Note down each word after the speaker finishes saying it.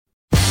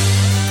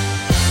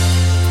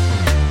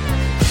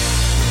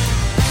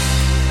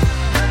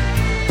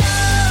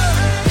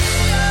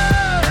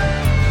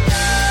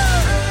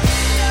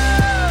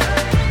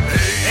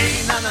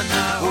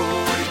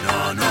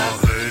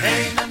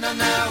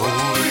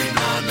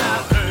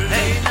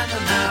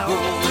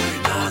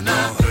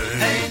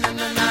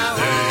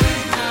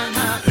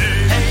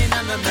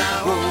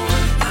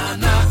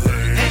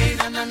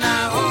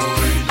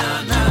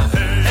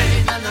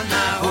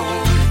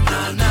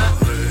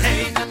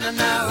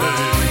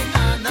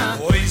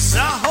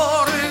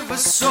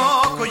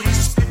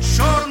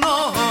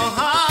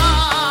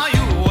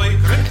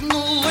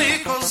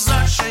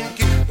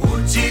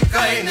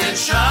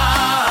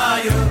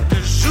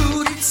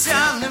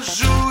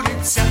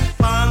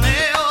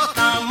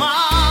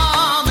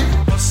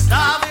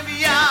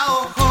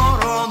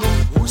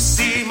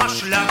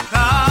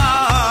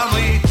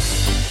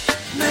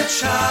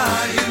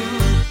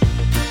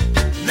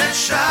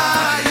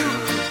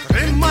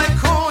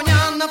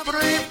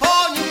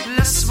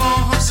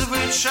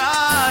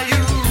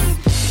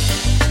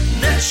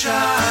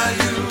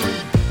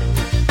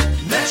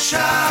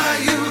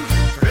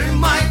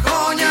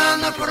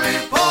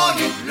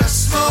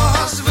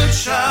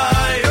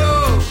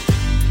чаю.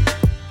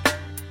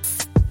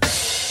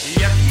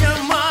 Як я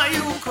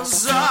маю,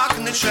 козак,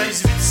 не чай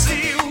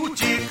звідси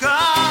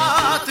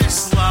утікати,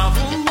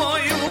 славу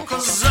мою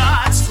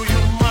козацькою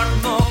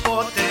марно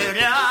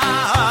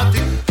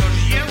потеряти.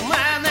 Тож є в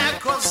мене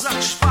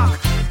козак Шпак,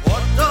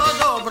 ото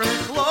добрий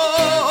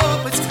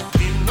хлопець,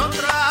 він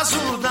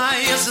одразу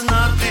дає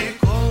знати,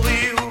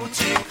 коли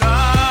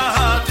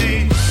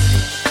утікати.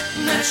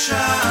 Не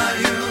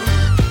чаю,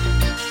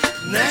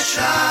 не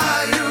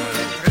чаю,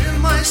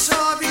 тримай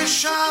собі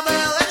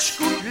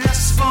шабелечку для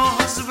свого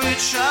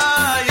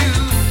звичаю.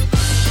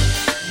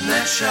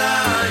 Не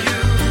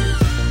чаю,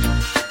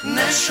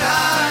 не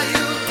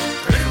чаю,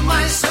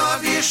 тримай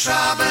собі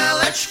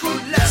шабелечку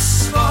для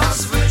свого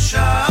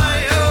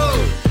звичаю.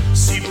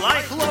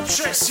 Сідлай,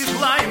 хлопче,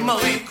 сідлай,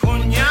 малий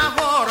коня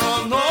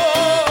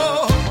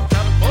вороного, та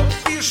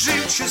побіжи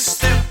в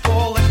чисте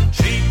поле,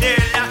 чи йде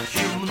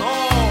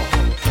ляхівно.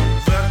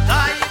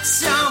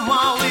 Вертається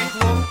малий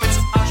хлопець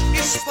аж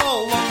із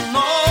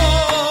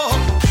полоного,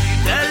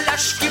 йде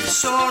ляшків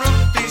 40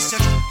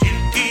 тисяч,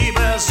 тільки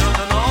без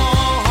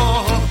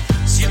одного.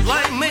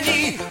 Сідлай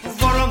мені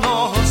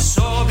вороного,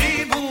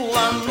 собі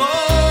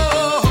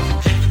буланого,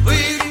 геть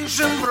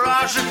виріжем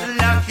вражих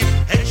ляхів,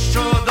 геть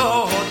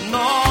щодо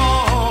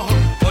одного.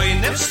 Ой,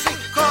 не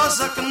встиг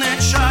козак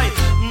Нечай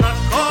на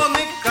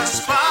коника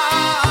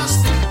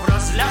спасти,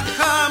 враз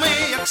ляхами,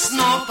 як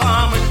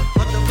снопами,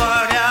 по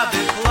два ряди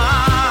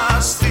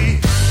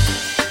класти.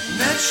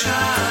 Не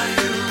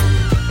чаю,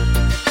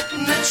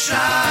 не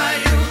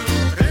чаю,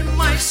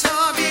 тримай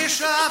собі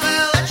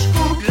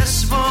шабелечку для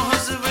свого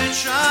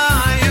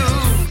звичаю.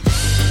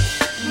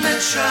 Не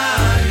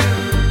чаю,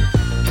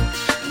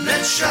 не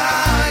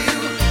чаю,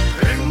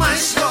 тримай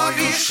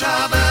собі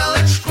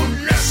шабелечку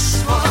для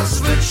свого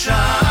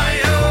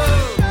звичаю.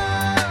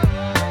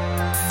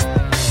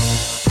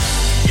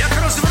 Як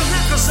розверне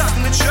козак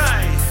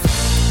Нечай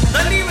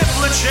на ліве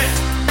плече,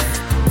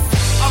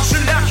 а вже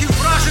ляхів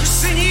вражих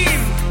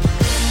синів,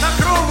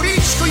 та кров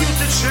річкою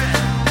тече.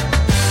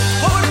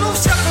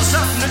 Повернувся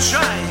козак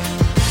Нечай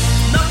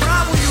на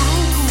правою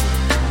руку,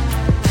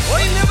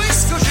 ой, не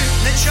вискочив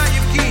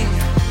Нечаїв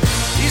кінь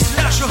із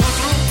ляшого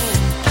трупу.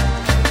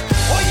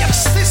 Ой, як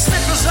стисне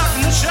козак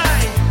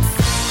Нечай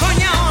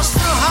коня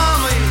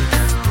острогами,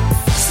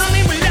 за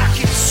ним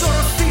ляхів 40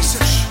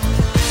 тисяч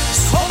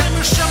з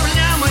голими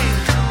щаблями.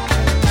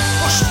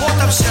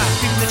 Пошпотався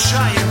під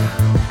Нечаєм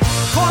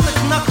коник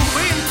на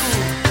купинку,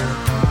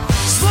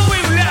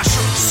 зловив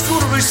ляшок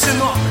скурвий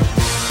синок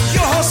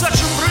його за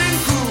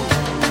чупринку.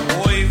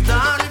 Ой,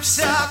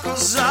 вдарився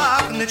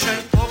козак Нечай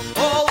по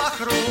полах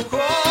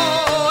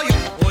рукою,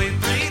 ой,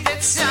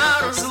 прийдеться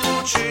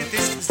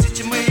розлучитись з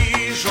дітьми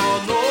і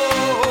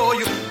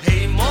жоною.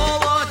 Гей,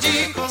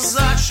 молоді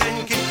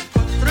козаченьки,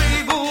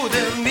 котрий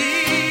буде в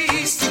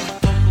місті,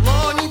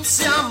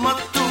 поклоніться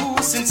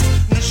матусинці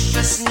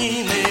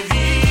нещасній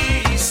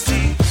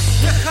невісті.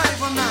 Нехай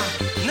вона,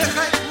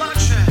 нехай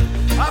плаче,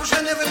 а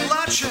вже не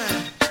виплаче.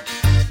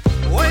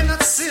 Ой,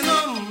 над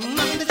сином,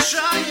 над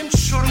Нечаєм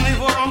чорний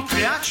ворон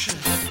кряче.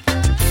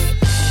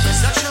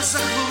 За час, за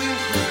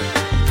хвилинку,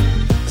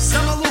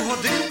 за малу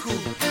годинку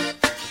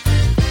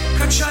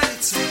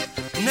качається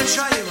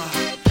Нечаєва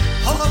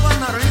голова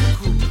на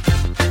ринку.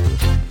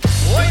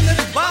 Ой, не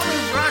дбали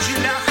вражі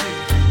ляхи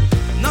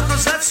на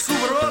козацьку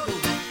вроду,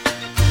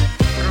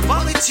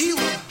 рвали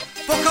тіло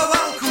по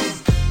кавалку,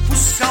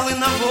 пускали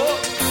на воду.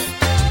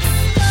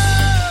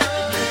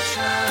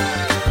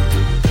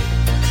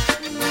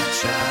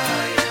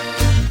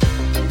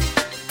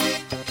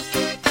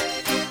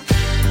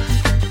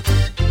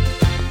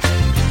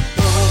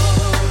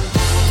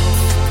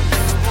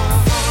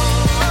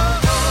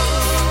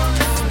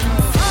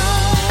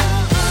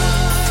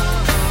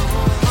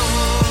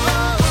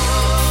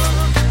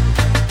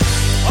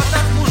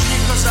 Отак мужній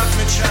козак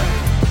Нечай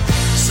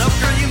за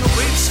Україну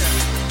бився,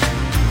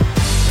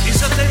 і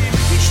за те їм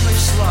вічної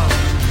слави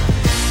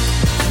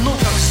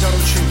внукам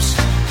заручився.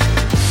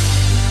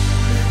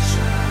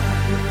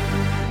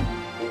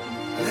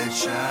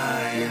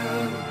 Нечаю,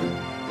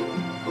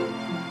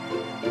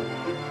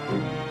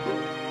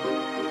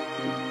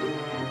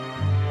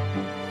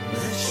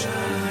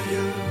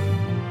 Нечаю,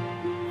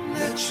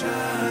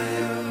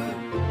 Нечаю,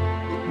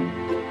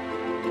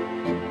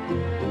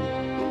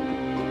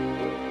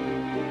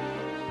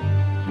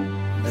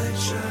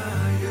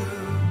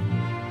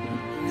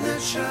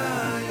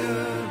 Нечаю,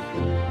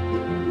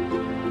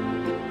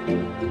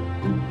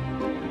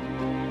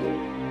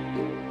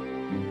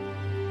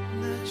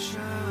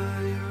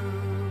 Нечаю.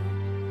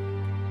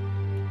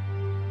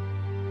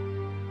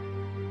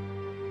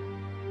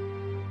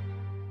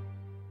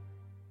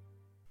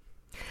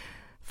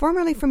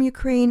 Formerly from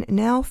Ukraine,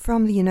 now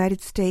from the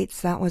United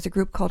States, that was a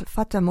group called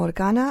Fata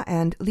Morgana,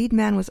 and lead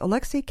man was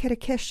Alexei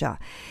Kedekesha,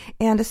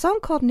 and a song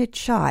called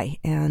Nechai,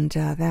 and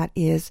that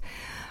is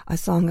a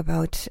song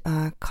about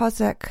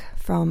Cossack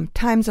from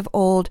times of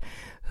old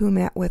who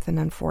met with an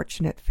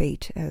unfortunate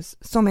fate, as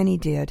so many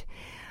did.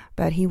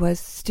 but he was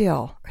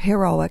still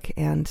heroic,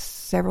 and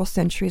several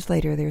centuries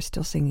later they're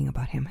still singing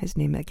about him. His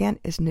name again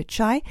is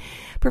Nechai,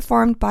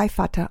 performed by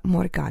Fata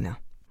Morgana.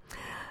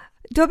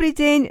 Добрий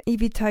день і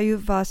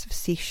вітаю вас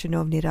всіх,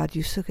 шановні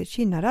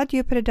радіослухачі, на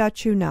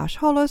радіопередачу «Наш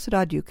голос»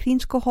 радіо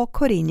українського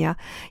коріння,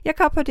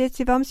 яка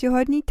подається вам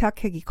сьогодні,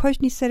 так як і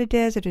кожній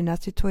середи з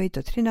 11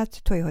 до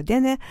 13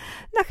 години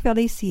на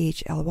хвилі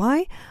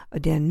CHLY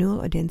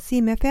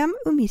 1017 FM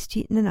у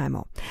місті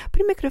Нанаймо.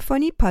 При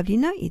мікрофоні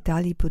Павліна і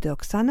далі буде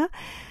Оксана.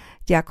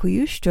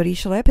 Дякую, що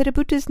рішили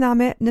перебути з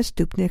нами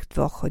наступних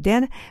 2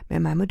 годин. Ми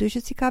маємо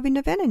дуже цікаві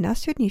новини на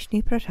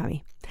сьогоднішній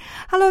програмі.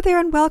 Hello there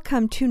and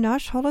welcome to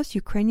Nash Holos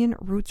Ukrainian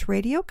Roots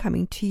Radio,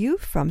 coming to you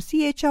from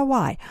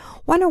CHLY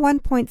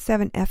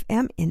 101.7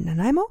 FM in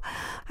Nanaimo.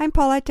 I'm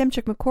Paulette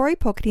Demchuk-McQuarrie,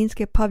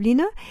 po-ukrainske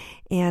Pavlina,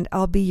 and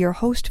I'll be your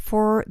host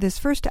for this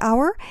first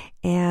hour,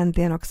 and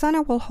then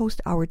Oksana will host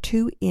hour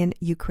 2 in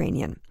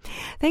Ukrainian.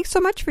 Thanks so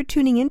much for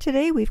tuning in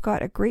today. We've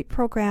got a great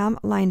program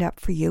lined up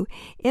for you.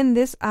 In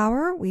this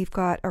hour, we've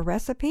got a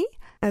recipe,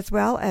 as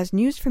well as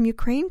news from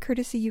Ukraine,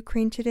 courtesy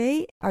Ukraine Today,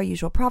 our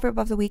usual proverb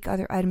of the week,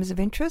 other items of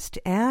interest,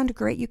 and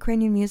great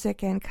Ukrainian music.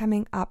 And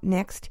coming up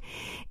next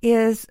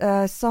is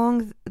a song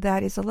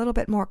that is a little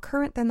bit more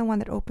current than the one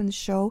that opens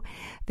the show.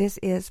 This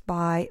is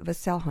by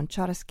Vasyl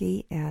Honcharsky,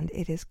 and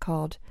it is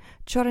called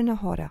Chorna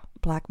Hora,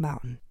 Black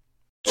Mountain.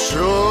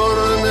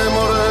 Чорне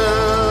море,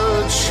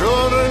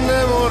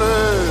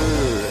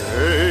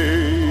 гей,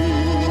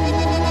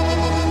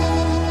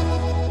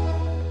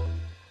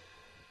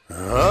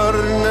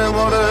 гарне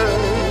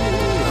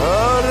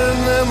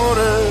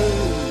море,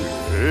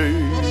 гей,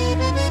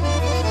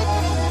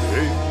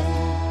 гей.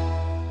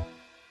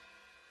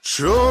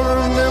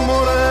 Чорне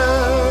море,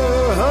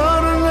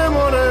 гарне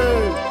море,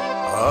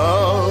 а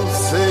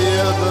все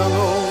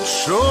єдно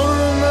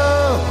Чорна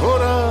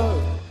гора,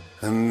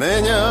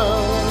 неня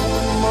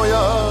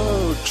моя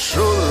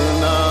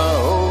Чорна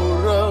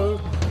гора.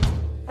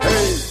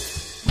 Гей,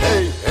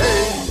 гей,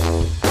 гей,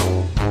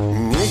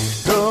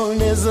 ніхто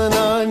не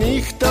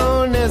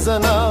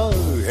зна,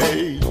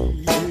 гей,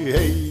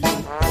 гей,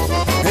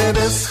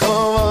 де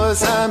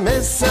сховалося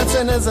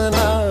місяця не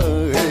зна,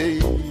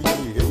 гей,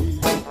 гей,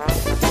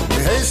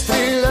 гей,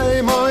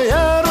 стріляй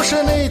моя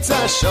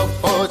рушениця, щоб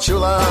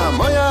почула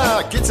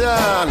моя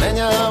киця,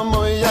 неня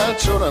моя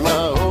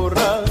Чорна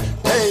гора,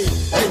 гей,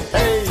 гей,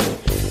 гей,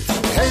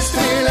 гей,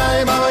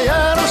 стріляй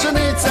моя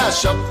рушениця,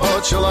 щоб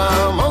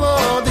почула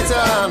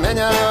молодиця,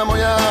 неня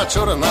моя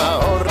Чорна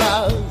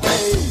гора,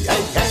 гей,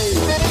 гей, гей.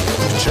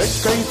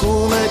 Czekaj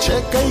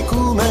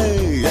kume,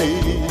 hej, hej.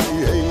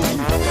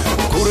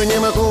 Kurnie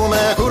ma kume,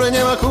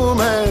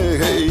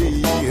 hej,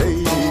 hej.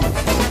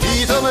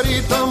 Tito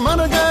Marito,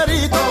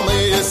 Margarito,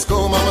 my z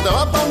kumą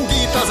 2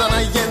 bandita za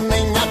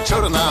najemnia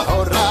Czorna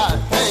Hora,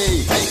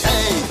 hej, hej,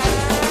 hej.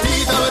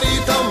 Tito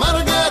Marito,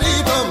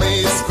 Margarito, my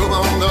z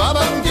kumą 2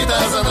 bandita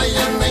za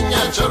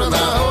najemnia Czorna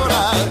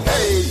Hora,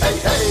 hej, hej,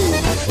 hej.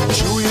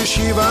 Czujesz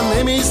Iwane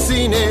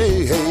misine,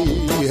 hej,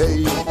 hej.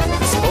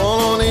 Z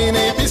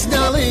poloniny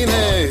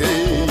піснялини,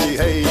 гей,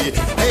 гей,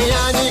 гей,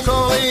 я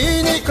ніколи і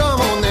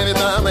нікому не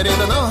віддам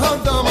рідного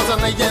дому за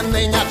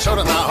найєднання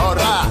Чорна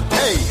Гора,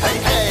 гей,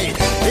 гей,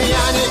 гей,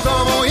 я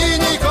нікому і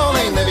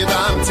ніколи не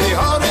віддам ці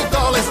гори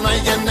доли за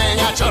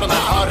найєднання Чорна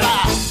Гора.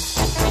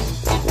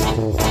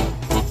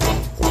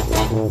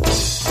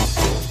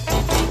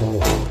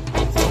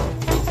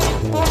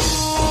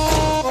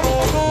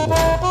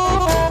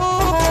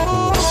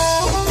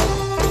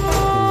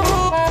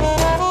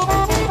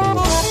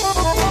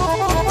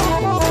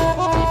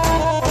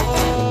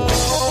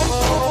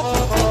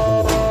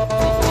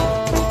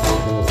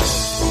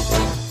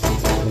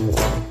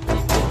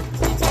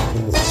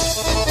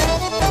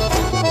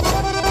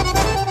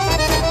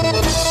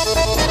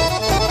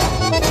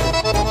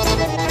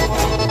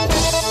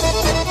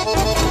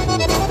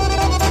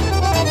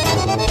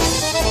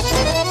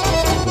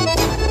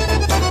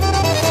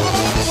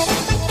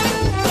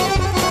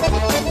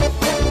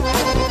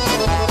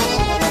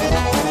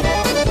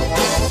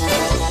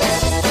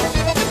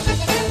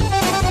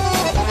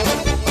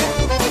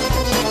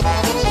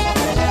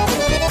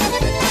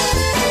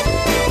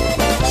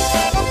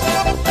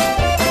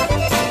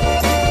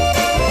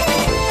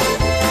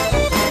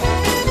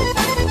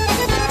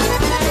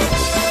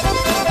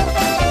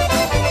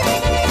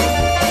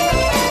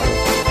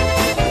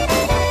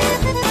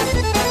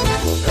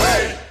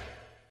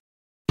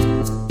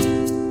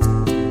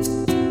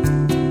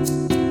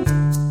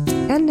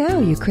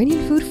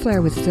 Ukrainian Food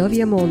Flair with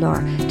Sylvia Molnar.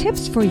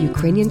 Tips for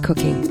Ukrainian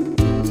cooking.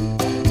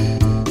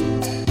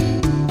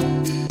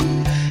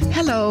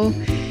 Hello.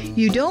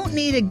 You don't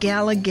need a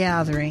gala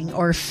gathering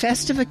or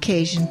festive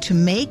occasion to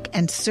make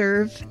and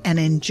serve and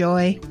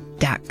enjoy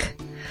duck.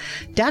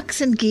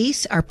 Ducks and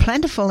geese are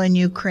plentiful in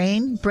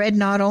Ukraine, bred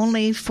not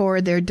only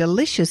for their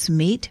delicious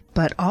meat,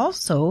 but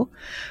also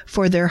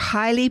for their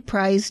highly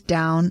prized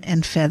down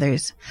and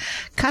feathers.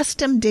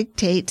 Custom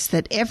dictates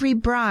that every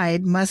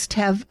bride must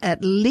have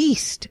at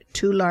least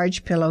 2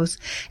 large pillows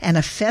and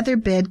a feather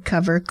bed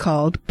cover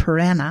called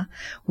perena,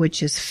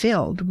 which is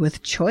filled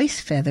with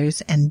choice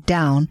feathers and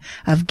down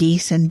of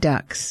geese and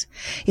ducks.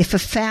 If a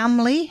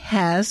family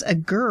has a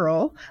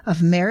girl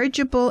of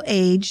marriageable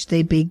age,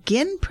 they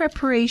begin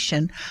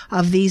preparation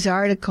of these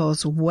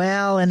articles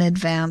well in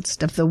advance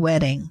of the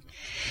wedding.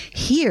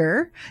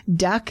 Here,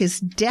 duck is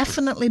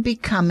definitely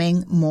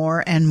becoming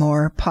more and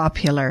more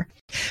popular.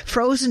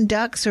 Frozen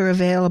ducks are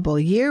available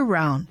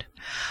year-round.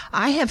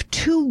 I have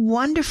 2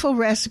 wonderful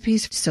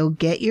recipes, so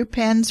get your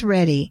pens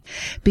ready.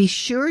 Be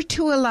sure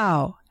to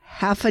allow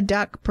half a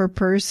duck per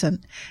person,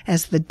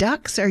 as the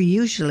ducks are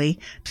usually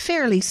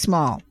fairly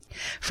small.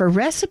 For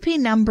recipe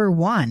number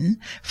 1,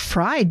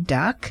 fried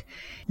duck,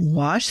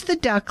 wash the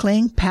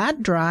duckling,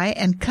 pat dry,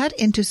 and cut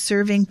into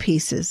serving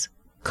pieces.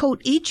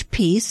 Coat each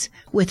piece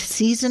with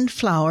seasoned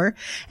flour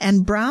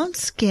and brown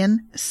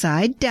skin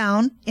side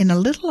down in a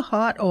little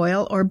hot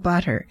oil or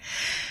butter.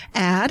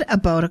 Add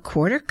about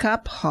 1/4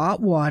 cup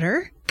hot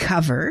water,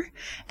 cover,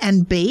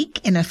 and bake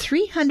in a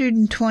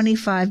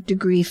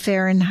 325-degree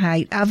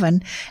Fahrenheit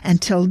oven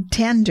until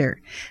tender.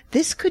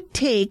 This could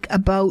take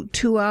about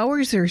 2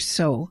 hours or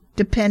so,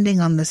 depending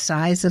on the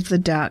size of the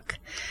duck,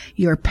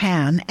 your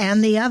pan,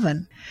 and the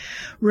oven.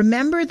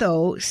 Remember,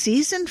 though,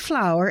 seasoned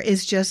flour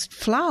is just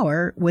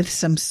flour with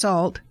some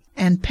salt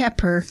and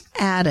pepper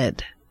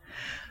added.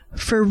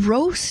 For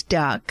roast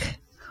duck,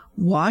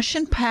 wash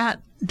and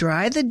pat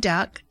dry the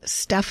duck,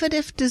 stuff it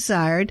if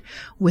desired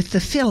with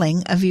the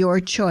filling of your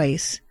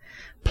choice.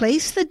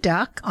 Place the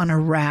duck on a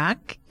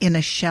rack in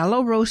a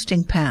shallow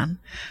roasting pan.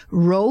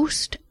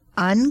 Roast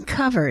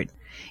uncovered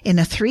in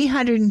a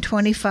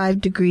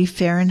 325-degree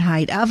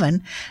Fahrenheit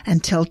oven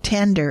until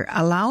tender,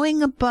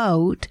 allowing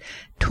about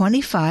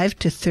 25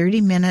 to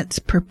 30 minutes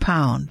per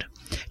pound.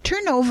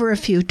 Turn over a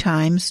few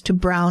times to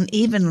brown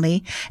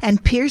evenly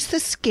and pierce the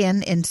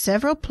skin in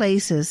several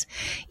places,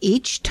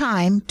 each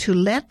time to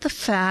let the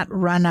fat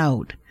run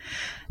out.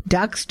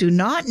 Ducks do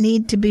not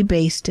need to be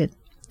basted.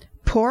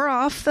 Pour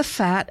off the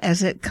fat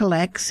as it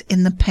collects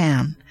in the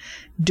pan.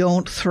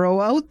 Don't throw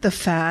out the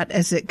fat,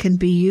 as it can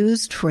be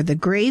used for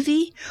the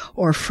gravy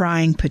or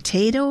frying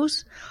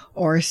potatoes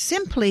or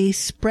simply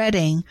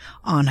spreading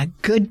on a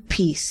good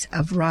piece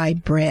of rye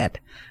bread,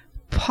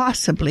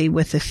 possibly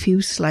with a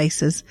few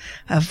slices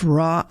of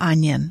raw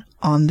onion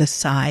on the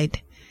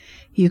side.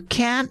 You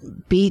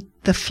can't beat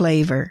the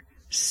flavor.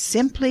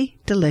 Simply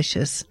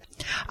delicious.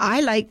 I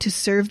like to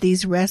serve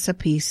these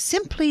recipes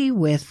simply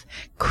with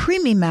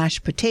creamy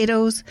mashed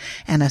potatoes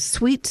and a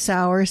sweet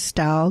sour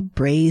style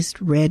braised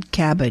red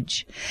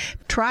cabbage.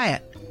 Try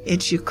it.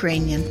 It's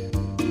Ukrainian.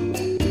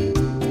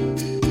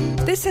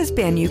 This has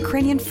been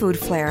Ukrainian Food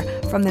Flair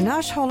from the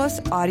Nash Holos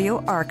Audio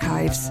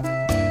Archives.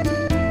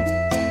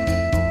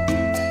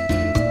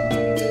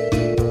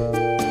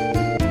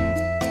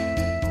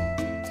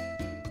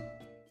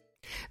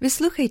 Ви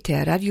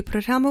слухаєте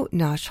радіопрограму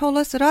 «Наш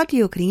голос»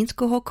 Радіо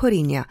Українського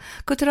коріння,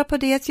 котра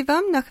подається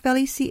вам на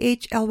хвилі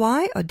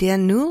CHLY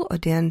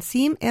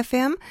 101.7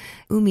 FM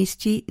у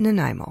місті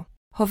Нанаймо.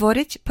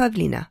 Говорить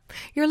Павліна.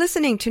 You're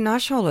listening to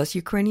Nash Holos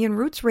Ukrainian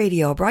Roots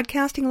Radio,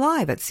 broadcasting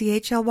live at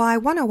CHLY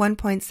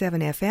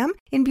 101.7 FM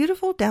in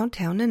beautiful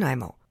downtown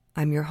Nanaimo.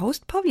 I'm your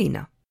host,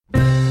 Pavlina.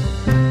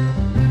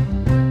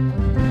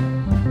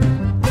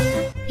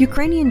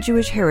 Ukrainian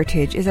Jewish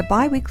Heritage is a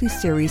bi-weekly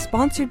series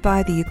sponsored by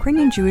the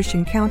Ukrainian Jewish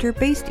Encounter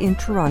based in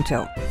Toronto,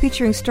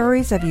 featuring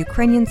stories of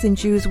Ukrainians and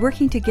Jews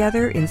working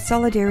together in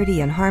solidarity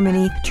and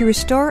harmony to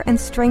restore and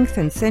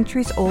strengthen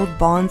centuries-old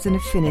bonds and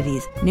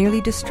affinities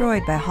nearly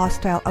destroyed by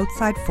hostile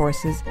outside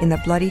forces in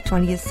the bloody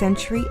 20th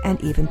century and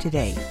even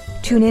today.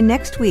 Tune in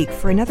next week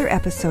for another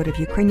episode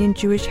of Ukrainian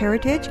Jewish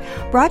Heritage,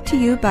 brought to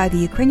you by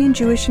the Ukrainian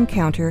Jewish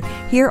Encounter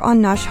here on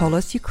Nash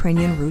Holos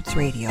Ukrainian Roots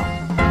Radio.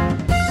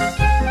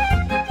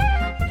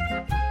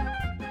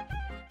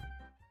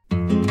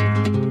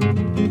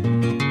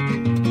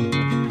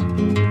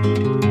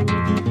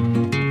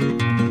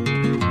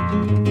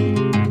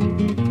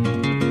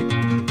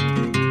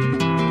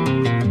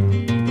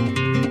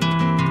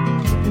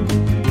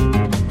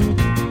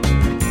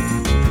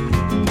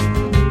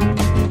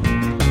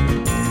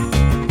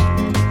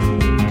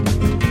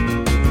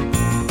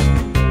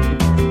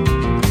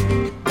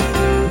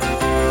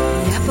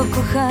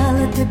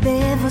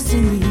 Тебе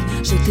восені,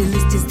 жовте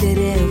листя з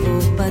дерев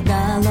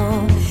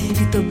впадало,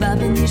 і то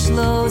бабині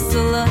йшло у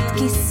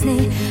солодкі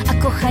сни, а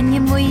кохання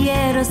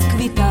моє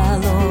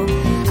розквітало,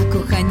 а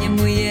кохання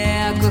моє,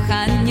 а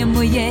кохання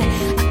моє,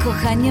 а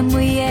кохання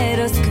моє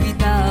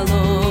розквітало.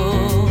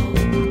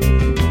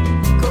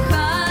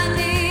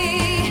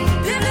 Коханий,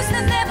 дивлюсь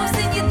на небо, в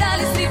сині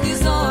далі срібні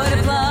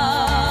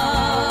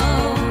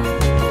зореплав.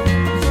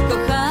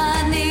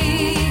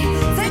 Коханий,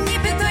 це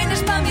ніби той наш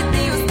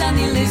пам'ятний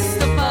останній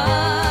листопад.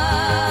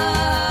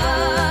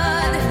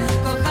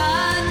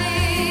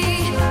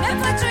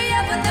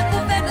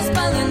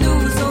 Спала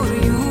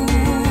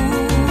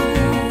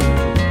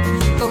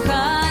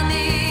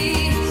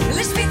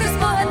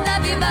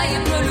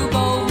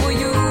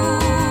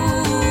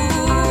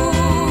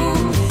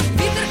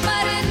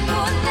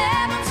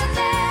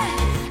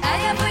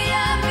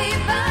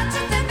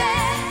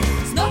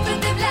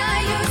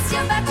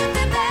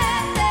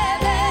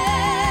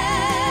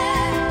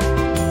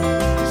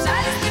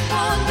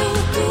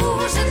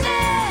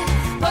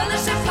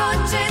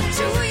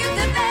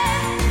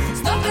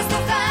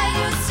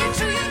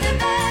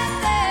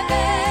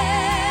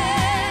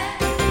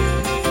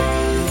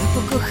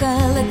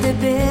кохала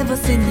тебе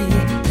восени,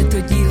 та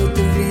тоді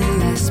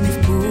готовилась ми в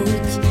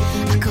путь.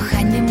 А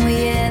кохання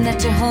моє,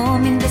 наче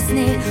гомін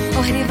весни,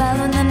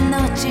 огрівало нам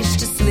ночі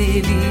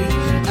щасливі.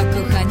 А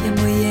кохання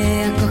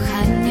моє,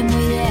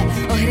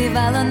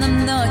 огрівало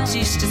нам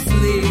ночі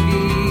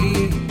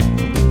щасливі.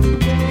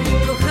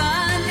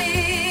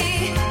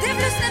 Коханий,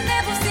 дивлюсь на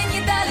небо в сині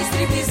далі,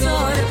 срібні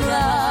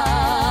зорепла.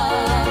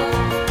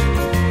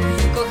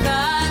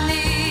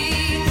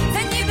 Коханий, це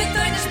ніби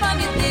той наш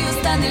пам'ятний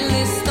останній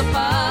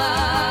листопад.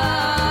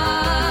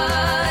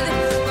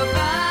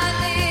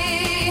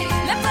 Коханий,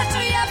 не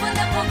плачу я, бо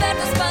не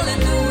поверну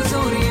спалену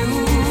зорю.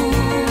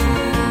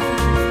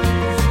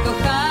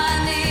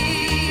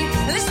 Коханий,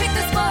 лиш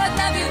вітер спогад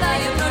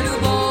навіває про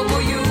любов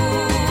мою.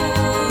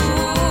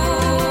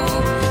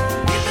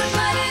 Вітер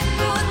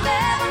хмаринку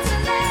небо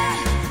жене,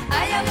 а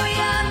я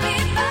боями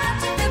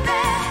бачу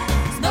тебе.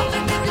 Знов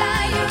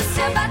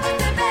придивляюся, бачу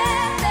тебе,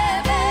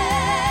 тебе.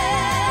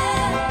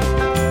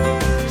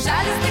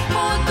 Жалісних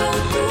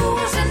подруг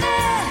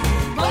жене,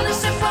 бо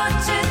лише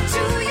хоче,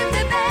 чую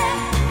тебе.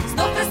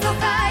 Знов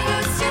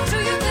прислухаюся,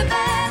 чую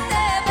тебе,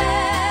 тебе.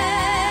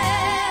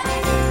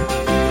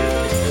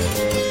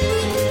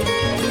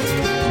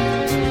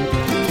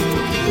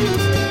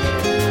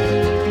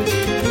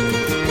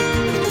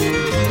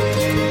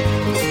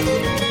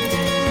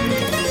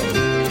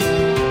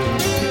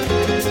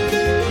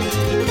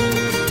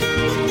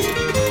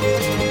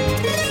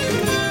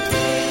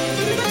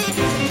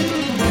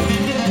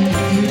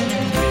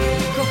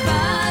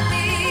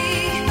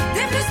 Коханий,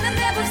 дивлюсь на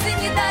небо в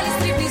сині далі,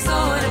 срібні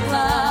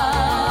зорепла.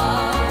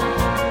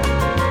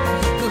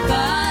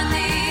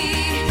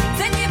 Коханий,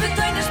 це ніби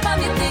той наш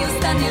пам'ятний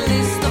останній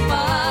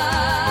листопад.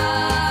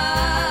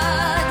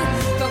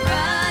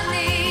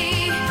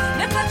 Коханий,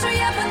 не плачу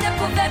я, бо не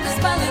поверну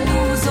спалену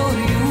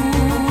зорю.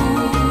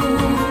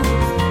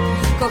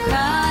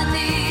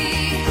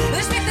 Коханий,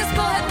 лиш вітер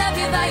спогад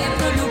навіває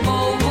про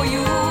любов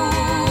мою.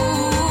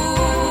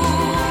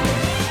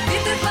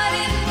 Вітер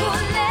хмаринку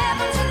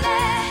небо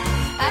жене,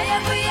 а я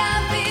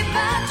боями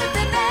бачу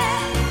тебе.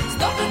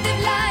 Знов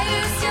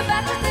придивляюся,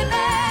 бачу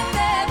тебе,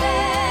 тебе.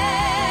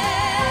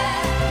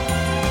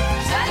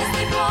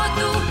 Жалісний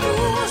подух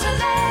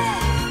жене,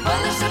 бо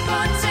лише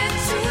хоче,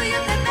 чую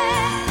тебе.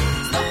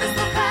 Знов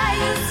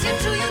прислухаюся,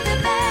 чую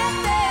тебе,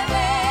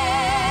 тебе.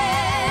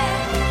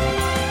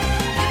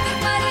 Вітер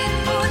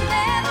хмаринку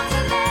небо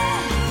жене,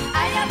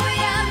 а я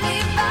боями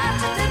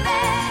бачу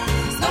тебе.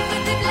 Знов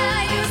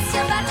придивляюся,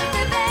 бачу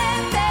тебе,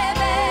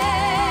 тебе.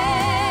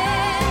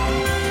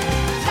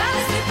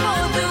 Жалісний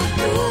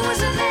подух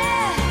жене,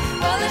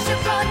 бо лише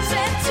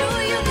хоче,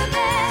 чую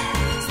тебе.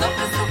 Знов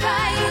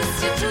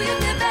прислухаюся, чую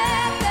тебе,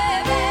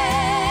 тебе.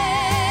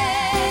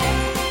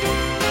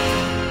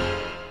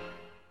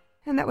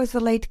 And that was the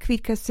late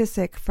Kvitka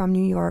Sisek from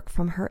New York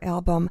from her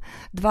album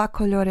Dva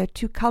Kolory,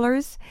 Two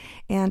Colors,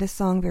 and a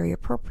song very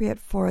appropriate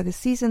for the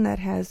season that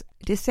has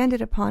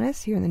descended upon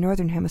us here in the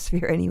Northern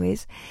Hemisphere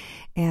anyways,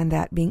 and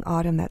that being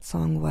autumn. That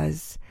song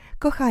was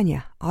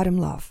Kochania, Autumn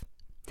Love.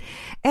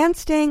 And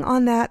staying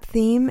on that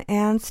theme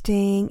and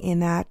staying in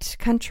that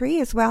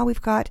country as well,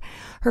 we've got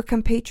her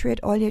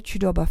compatriot Olya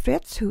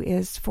Chudoba-Fritz, who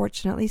is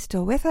fortunately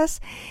still with us.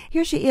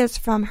 Here she is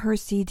from her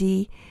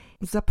CD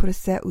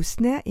Zaprosi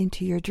Usne,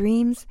 Into Your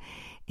Dreams,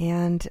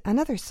 and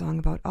another song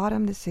about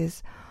autumn. This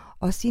is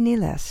Osiny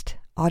Lest,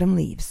 Autumn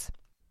Leaves.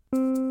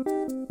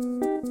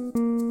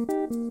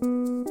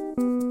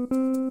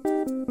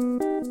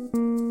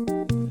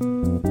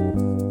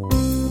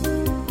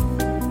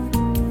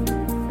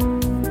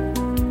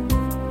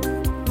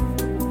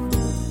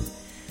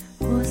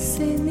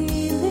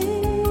 Осінній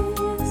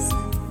лист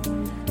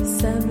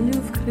землю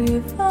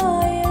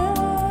вкриває,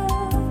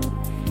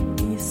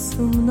 і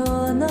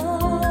сумно на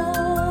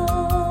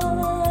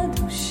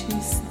душі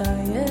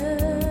стає.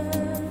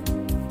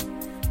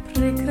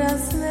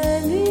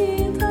 Прекрасне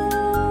літо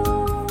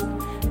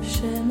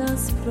вже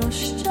нас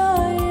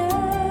прощає,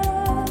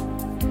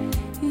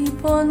 і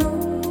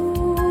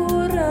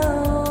понура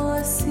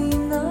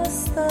осінь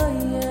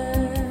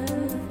настає.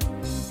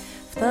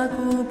 В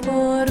таку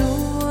пору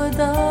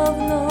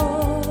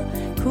давно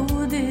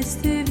кудись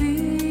ти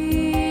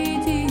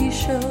відійшов,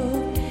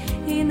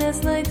 і не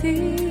знайти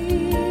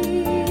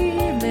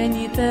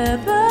мені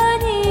тебе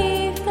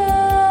ніде,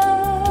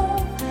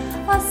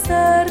 а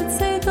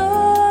серце й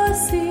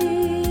досі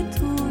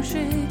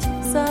тужить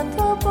за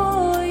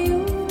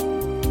тобою.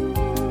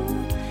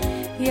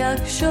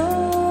 Якщо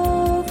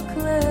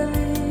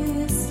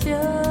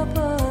вклелистя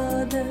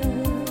паде,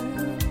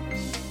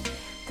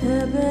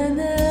 тебе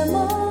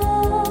нема,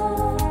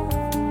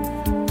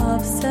 а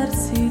в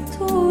серці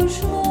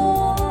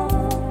тужно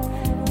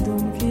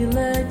думки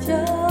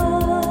летять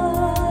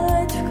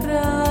в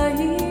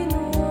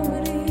країну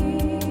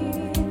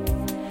мрій.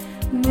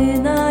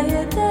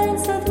 Минає день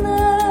за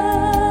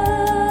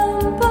днем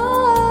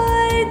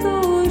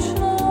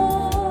байдужно,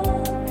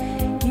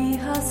 і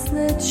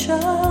гасне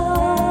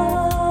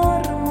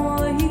чар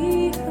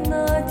моїх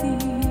надій.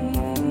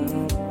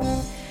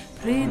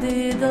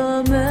 Прийди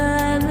до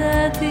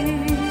мене ти,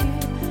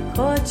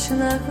 хоч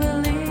на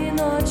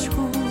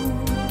хвилиночку,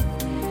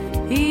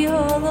 і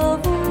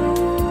голову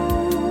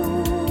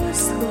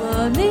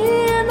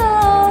склони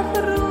на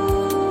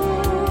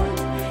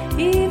грудь,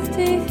 і в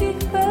тихих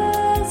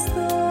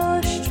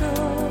пестощах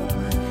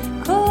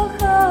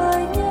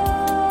кохання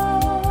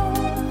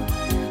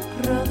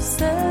про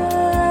все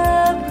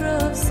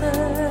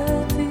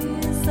ти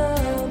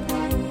забудь.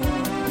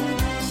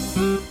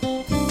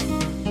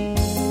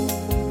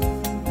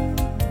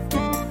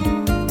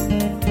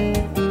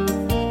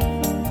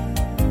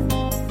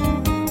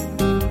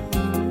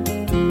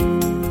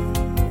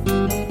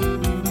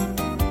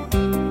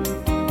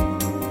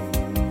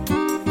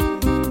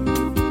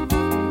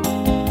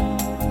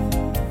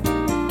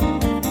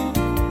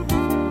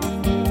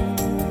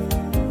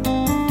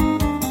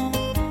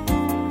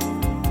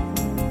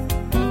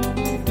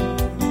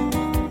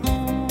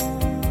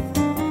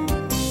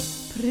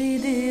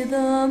 Прийди до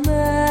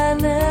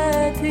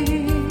мене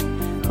ти,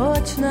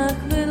 хоч на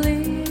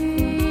хвилиночку,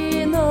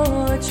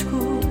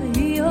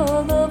 і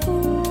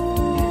голову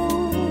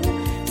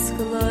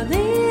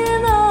склади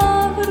на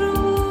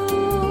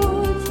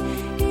грудь,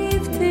 і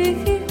в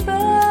тихих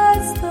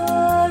пестощах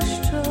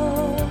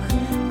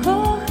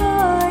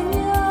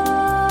кохання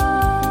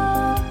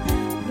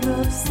про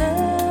все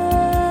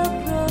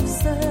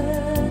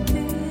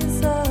ти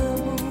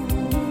забудь.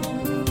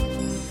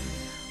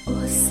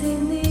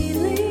 Осінний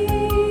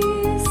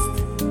лист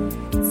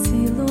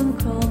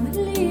цілунком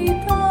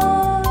літа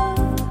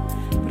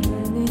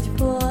бренить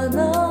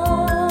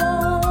понад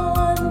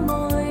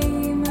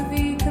моїм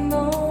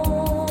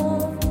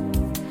вікном,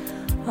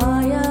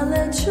 а я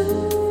лечу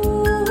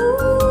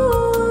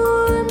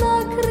на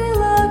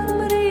крилах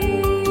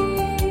мрій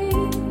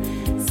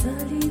за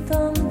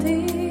літом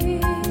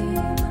тим,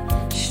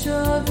 що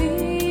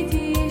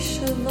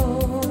відійшло.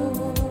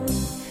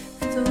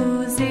 В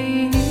тузі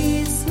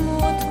і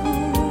смутку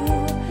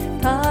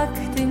так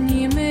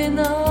дні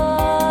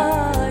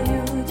минають,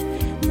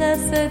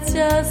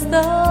 несеться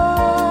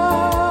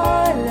здаля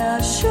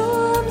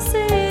шум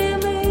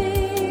зими,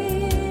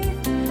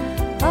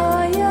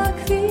 а я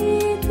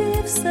квіти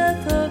все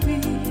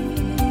тобі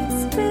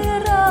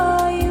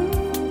збираю.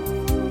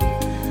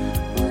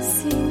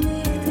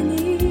 Осінніх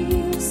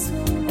днів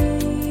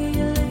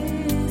сумні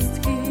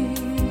листки,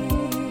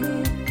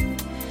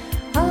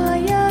 а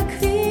я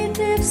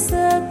квіти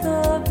все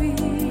тобі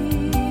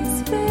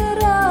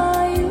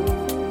збираю.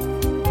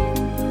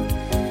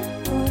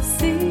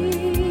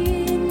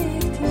 Осінніх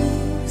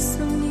днів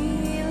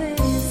сумні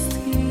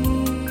листки.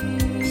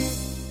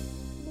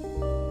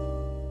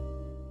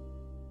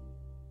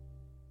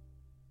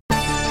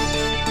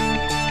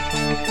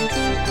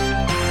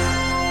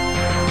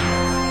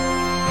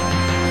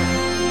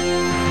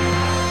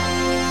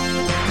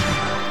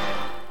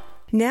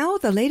 Now,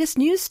 the latest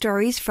news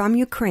stories from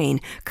Ukraine,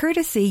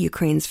 courtesy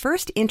Ukraine's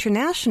first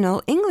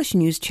international English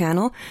news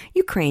channel,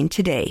 Ukraine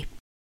Today.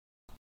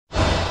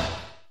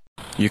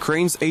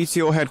 Ukraine's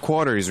ATO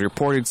headquarters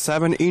reported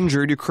 7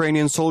 injured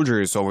Ukrainian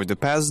soldiers over the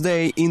past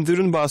day in the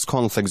Donbas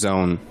conflict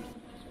zone.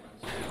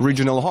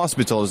 Regional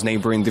hospitals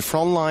neighboring the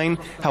front line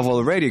have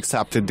already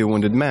accepted the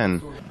wounded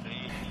men.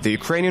 The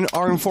Ukrainian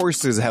armed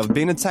forces have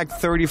been attacked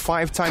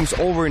 35 times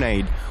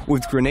overnight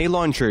with grenade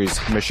launchers,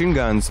 machine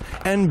guns,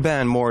 and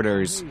band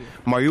mortars.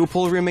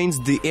 Mariupol remains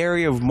the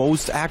area of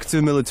most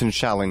active militant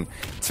shelling.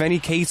 20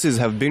 cases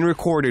have been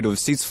recorded of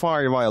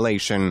ceasefire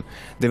violation.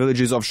 The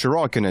villages of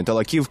Shirokine,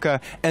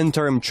 Telakivka, and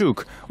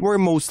Taremchuk were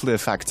mostly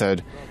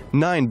affected.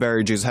 9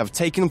 barrages have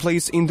taken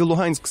place in the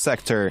Luhansk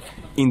sector.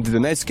 In the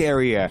Donetsk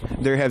area,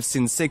 there have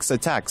been 6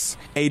 attacks.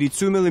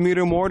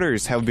 82mm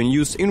mortars have been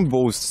used in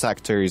both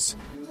sectors.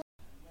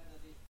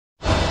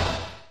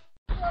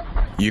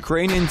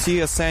 Ukrainian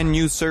TSN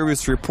news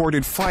service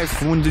reported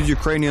 5 wounded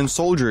Ukrainian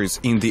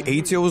soldiers in the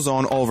ATO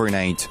zone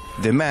overnight.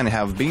 The men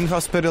have been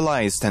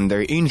hospitalized and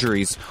their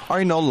injuries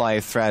are not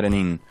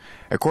life-threatening.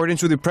 According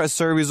to the press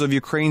service of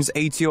Ukraine's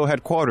ATO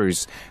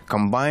headquarters,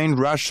 combined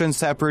Russian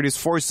separatist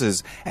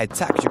forces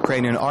attacked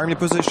Ukrainian army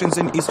positions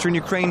in eastern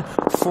Ukraine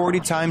 40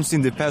 times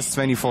in the past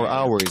 24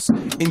 hours,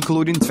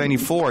 including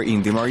 24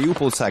 in the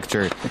Mariupol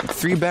sector,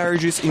 3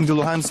 barrages in the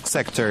Luhansk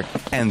sector,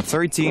 and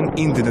 13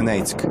 in the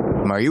Donetsk.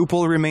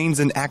 Mariupol remains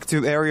an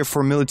active area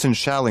for militant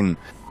shelling.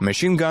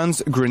 Machine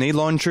guns, grenade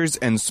launchers,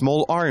 and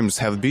small arms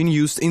have been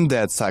used in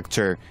that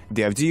sector.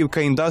 The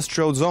Avdiivka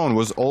industrial zone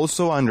was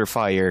also under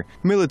fire.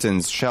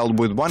 Militants shelled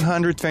with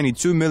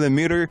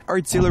 122mm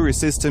artillery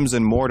systems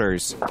and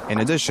mortars. In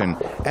addition,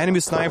 enemy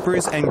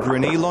snipers and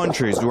grenade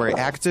launchers were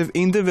active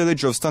in the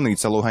village of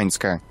Stanitsa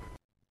Luhanska.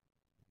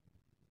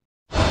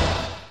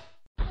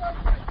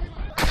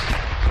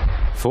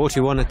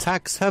 41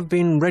 attacks have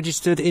been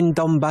registered in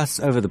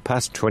Donbass over the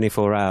past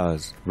 24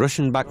 hours.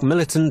 Russian-backed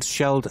militants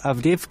shelled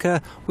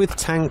Avdiivka with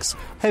tanks,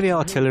 heavy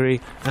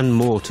artillery and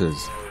mortars.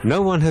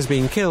 No one has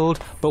been killed,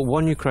 but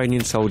 1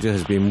 Ukrainian soldier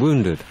has been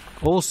wounded.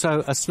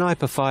 Also, a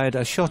sniper fired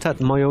a shot at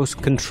Moyos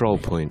control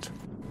point.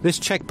 This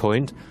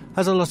checkpoint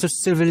has a lot of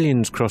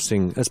civilians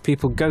crossing as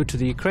people go to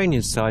the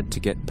Ukrainian side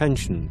to get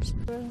pensions.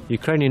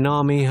 Ukrainian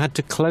army had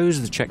to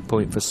close the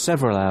checkpoint for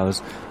several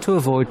hours to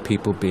avoid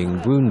people being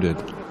wounded.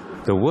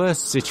 The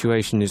worst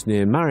situation is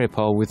near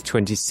Mariupol, with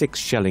 26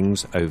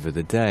 shellings over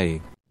the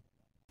day.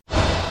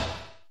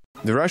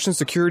 The Russian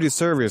security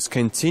service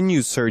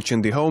continues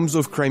searching the homes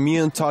of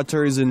Crimean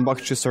Tatars in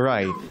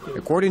Bakhchisarai,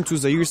 according to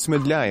Zair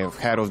Smedlyaev,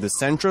 head of the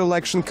Central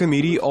Election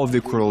Committee of the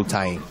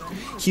Kurultai.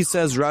 He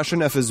says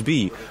Russian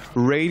FSB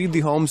raided the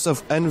homes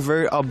of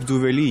Enver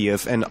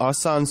Abduvaliyev and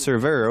Asan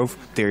Serverov.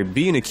 They're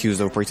being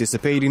accused of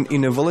participating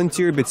in a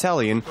volunteer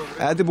battalion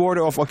at the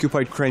border of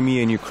occupied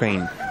Crimea and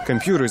Ukraine.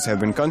 Computers have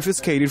been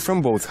confiscated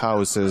from both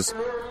houses.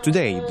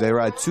 Today,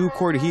 there are 2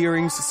 court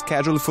hearings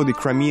scheduled for the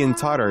Crimean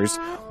Tatars.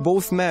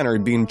 Both men are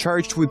being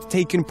charged with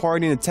taking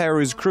part in a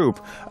terrorist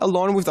group,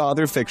 along with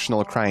other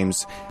fictional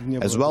crimes.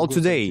 As well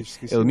today,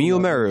 Ilmi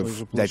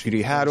Umerov,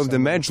 deputy head of the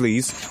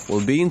Mejlis,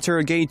 will be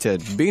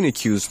interrogated, being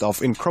accused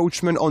of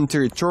encroachment on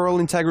territorial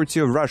integrity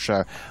of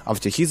Russia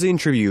after his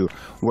interview,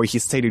 where he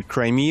stated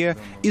Crimea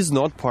is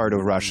not part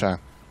of Russia.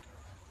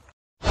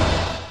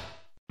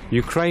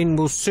 Ukraine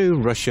will sue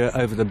Russia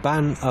over the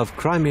ban of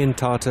Crimean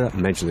Tatar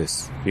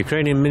Mejlis.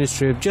 Ukrainian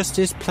Ministry of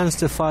Justice plans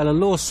to file a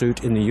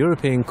lawsuit in the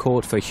European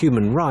Court for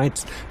Human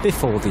Rights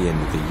before the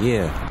end of the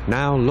year.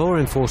 Now, law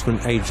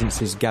enforcement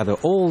agencies gather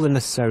all the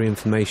necessary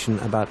information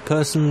about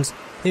persons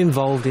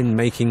involved in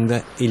making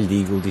the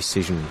illegal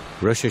decision.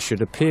 Russia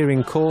should appear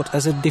in court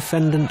as a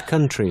defendant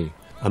country.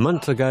 A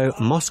month ago,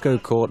 a Moscow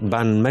court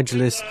banned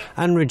Mejlis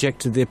and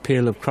rejected the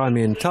appeal of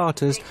Crimean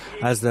Tatars,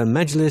 as the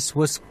Mejlis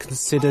was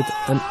considered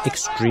an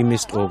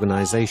extremist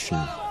organization.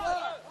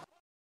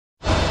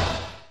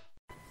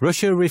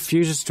 Russia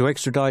refuses to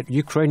extradite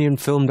Ukrainian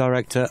film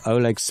director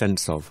Oleg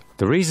Sentsov.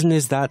 The reason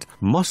is that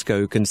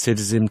Moscow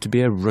considers him to be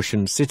a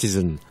Russian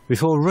citizen.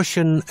 Before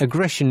Russian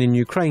aggression in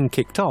Ukraine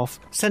kicked off,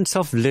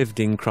 Sentsov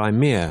lived in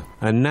Crimea,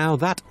 and now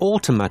that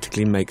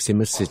automatically makes him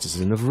a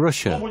citizen of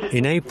Russia.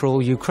 In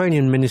April,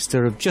 Ukrainian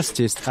Minister of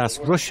Justice asked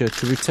Russia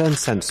to return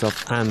Sentsov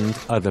and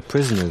other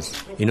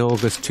prisoners. In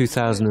August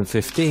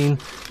 2015,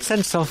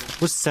 Sentsov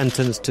was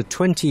sentenced to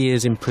 20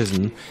 years in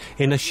prison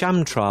in a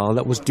sham trial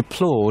that was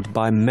deplored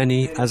by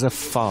many as a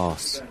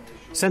farce.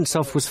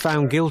 Sentsov was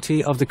found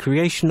guilty of the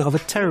creation of a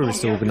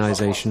terrorist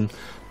organization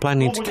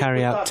planning to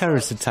carry out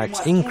terrorist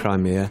attacks in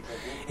Crimea,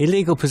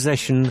 illegal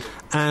possession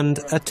and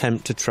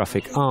attempt to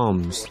traffic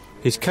arms.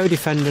 His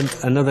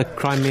co-defendant, another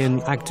Crimean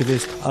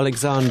activist,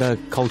 Alexander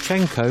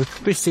Kolchenko,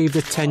 received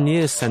a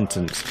 10-year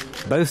sentence.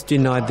 Both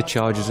denied the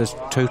charges as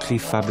totally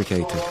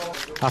fabricated.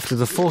 After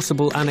the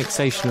forcible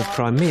annexation of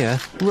Crimea,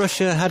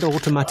 Russia had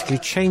automatically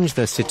changed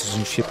their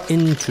citizenship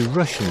into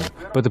Russian,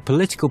 but the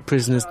political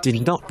prisoners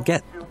did not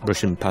get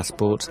Russian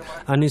passports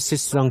and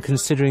insisted on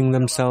considering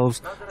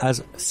themselves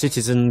as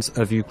citizens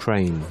of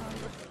Ukraine.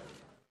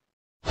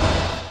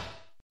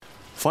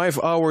 5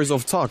 hours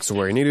of talks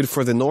were needed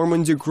for the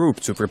Normandy Group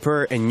to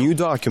prepare a new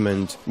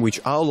document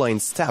which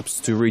outlined steps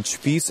to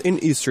reach peace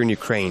in eastern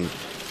Ukraine.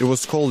 It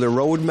was called a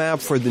roadmap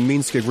for the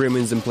Minsk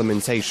Agreement's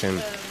implementation.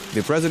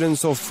 The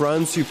presidents of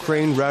France,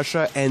 Ukraine,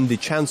 Russia and the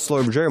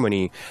Chancellor of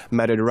Germany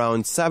met at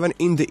around 7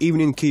 in the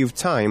evening Kyiv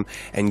time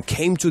and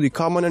came to the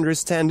common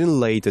understanding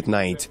late at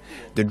night.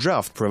 The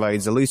draft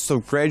provides a list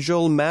of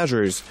gradual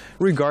measures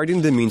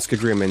regarding the Minsk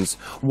agreements,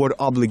 what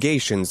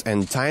obligations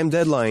and time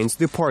deadlines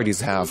the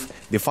parties have.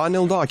 The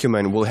final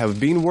document will have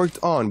been worked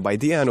on by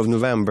the end of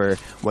November,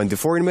 when the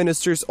foreign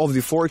ministers of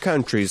the 4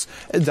 countries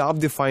adopt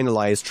the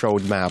finalized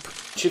roadmap.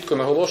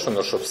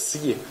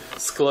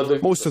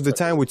 Most of the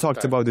time we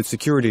talked about the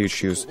security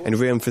issues, and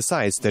we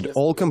emphasized that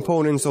all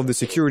components of the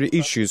security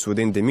issues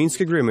within the Minsk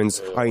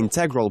agreements are an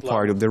integral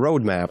part of the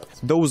roadmap.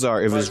 Those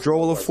are a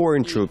withdrawal of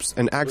foreign troops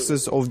and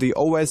access of the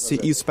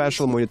OSCE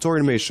Special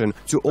Monitoring Mission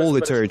to all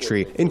the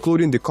territory,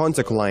 including the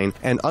contact line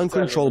and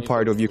uncontrolled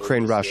part of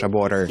Ukraine-Russia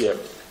border.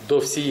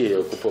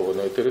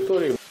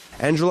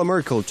 Angela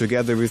Merkel,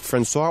 together with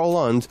François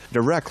Hollande,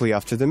 directly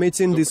after the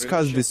meeting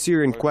discussed the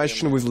Syrian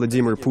question with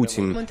Vladimir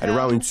Putin. At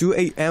around 2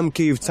 a.m.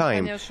 Kyiv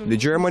time, the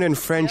German and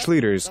French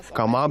leaders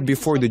come up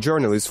before the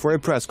journalists for a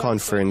press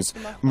conference.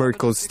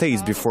 Merkel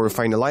states before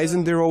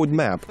finalizing the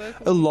roadmap,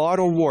 a lot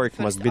of work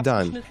must be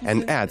done,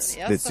 and adds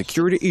that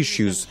security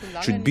issues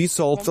should be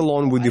solved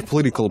along with the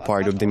political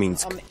part of the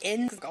Minsk.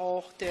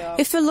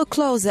 If we look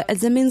closer at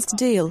the Minsk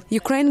deal,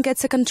 Ukraine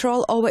gets a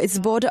control over its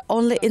border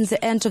only in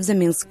the end of the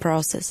Minsk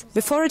process.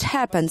 Before it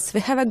happens, we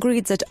have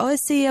agreed that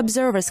OSCE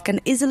observers can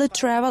easily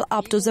travel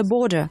up to the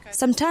border.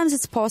 Sometimes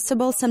it's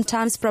possible,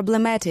 sometimes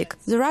problematic.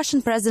 The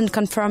Russian president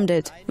confirmed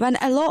it. When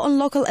a law on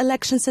local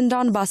elections in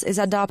Donbass is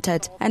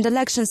adopted and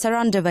elections are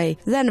underway,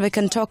 then we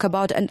can talk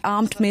about an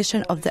armed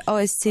mission of the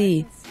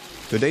OSCE.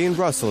 Today in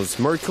Brussels,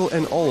 Merkel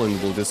and Hollande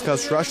will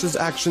discuss Russia's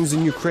actions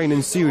in Ukraine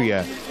and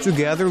Syria,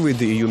 together with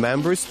the EU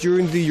members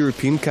during the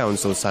European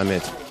Council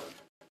summit.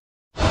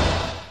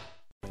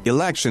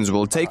 Elections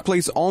will take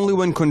place only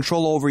when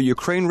control over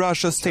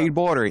Ukraine-Russia state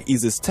border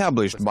is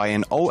established by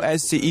an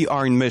OSCE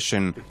armed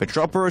mission.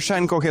 Petro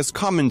Poroshenko has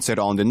commented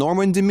on the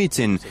Normandy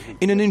meeting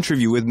in an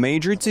interview with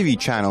major TV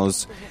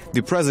channels.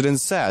 The president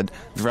said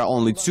there are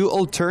only two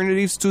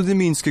alternatives to the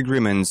Minsk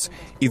agreements: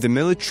 either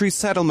military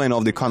settlement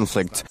of the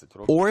conflict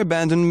or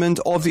abandonment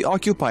of the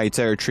occupied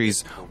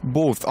territories.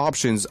 Both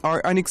options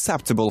are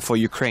unacceptable for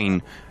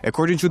Ukraine.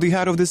 According to the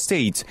head of the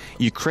state,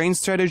 Ukraine's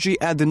strategy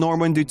at the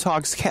Normandy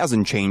talks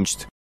hasn't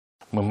changed.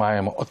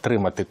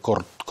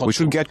 We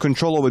should get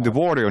control over the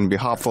border on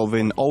behalf of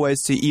an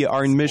OSCE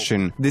armed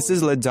mission. This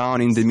is laid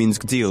down in the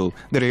Minsk deal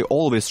that I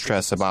always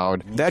stress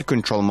about. That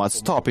control must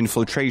stop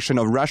infiltration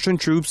of Russian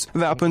troops,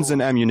 weapons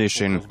and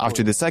ammunition.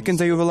 After the second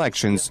day of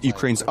elections,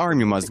 Ukraine's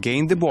army must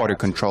gain the border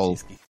control.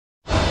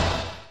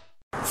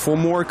 4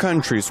 more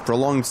countries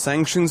prolonged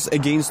sanctions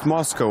against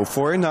Moscow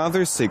for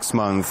another 6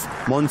 months.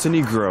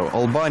 Montenegro,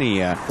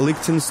 Albania,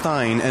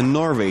 Liechtenstein and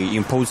Norway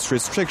imposed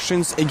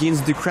restrictions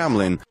against the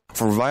Kremlin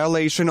for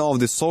violation of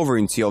the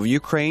sovereignty of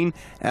Ukraine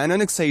and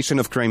annexation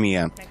of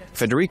Crimea.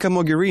 Federica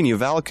Mogherini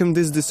welcomed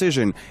this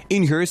decision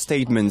in her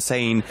statement,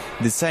 saying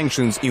the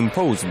sanctions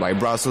imposed by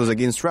Brussels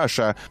against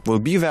Russia will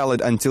be valid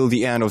until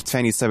the end of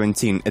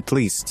 2017 at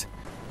least.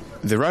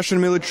 The Russian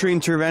military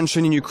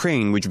intervention in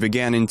Ukraine, which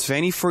began in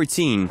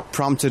 2014,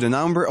 prompted a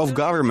number of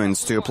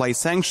governments to apply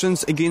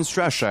sanctions against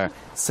Russia.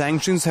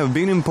 Sanctions have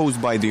been imposed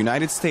by the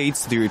United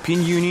States, the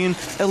European Union,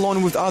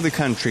 along with other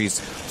countries,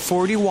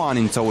 41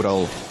 in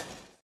total.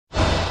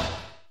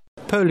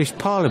 Polish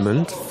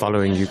Parliament,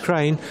 following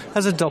Ukraine,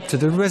 has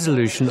adopted a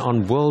resolution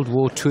on World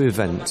War II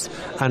events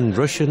and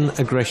Russian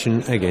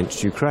aggression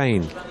against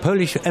Ukraine.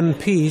 Polish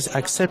MPs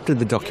accepted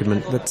the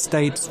document that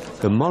states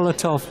the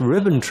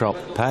Molotov-Ribbentrop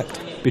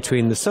Pact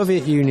between the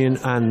Soviet Union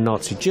and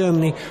Nazi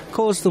Germany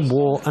caused the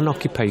war and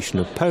occupation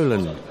of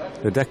Poland.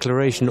 The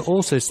declaration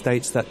also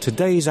states that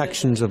today's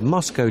actions of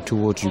Moscow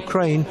towards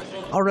Ukraine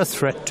are a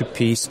threat to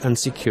peace and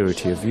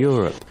security of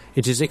Europe.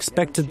 It is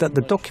expected that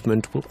the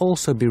document will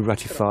also be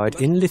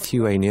ratified in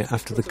Lithuania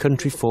after the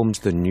country forms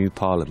the new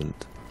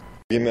parliament.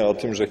 We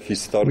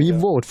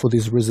vote for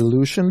this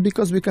resolution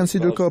because we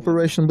consider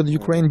cooperation with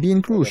Ukraine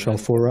being crucial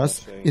for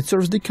us. It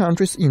serves the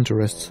country's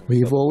interests.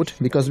 We vote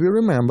because we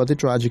remember the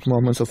tragic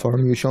moments of our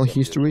mutual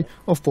history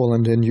of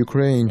Poland and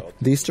Ukraine.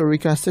 The history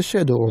casts a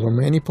shadow over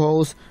many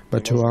Poles,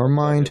 but to our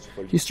mind,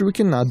 history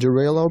cannot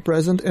derail our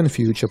present and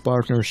future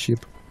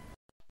partnership.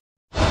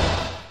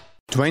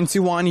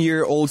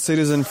 21-year-old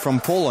citizen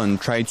from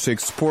Poland tried to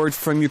export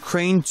from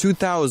Ukraine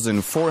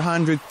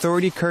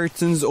 2,430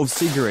 cartons of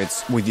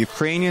cigarettes with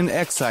Ukrainian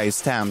excise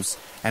stamps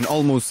and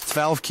almost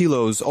 12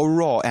 kilos of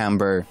raw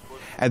amber.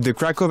 At the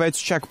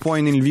Krakovets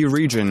checkpoint in Lviv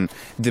region,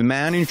 the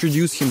man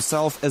introduced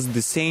himself as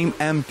the same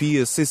MP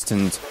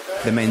assistant.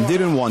 The man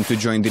didn't want to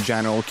join the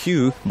general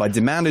queue, but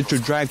demanded to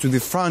drive to the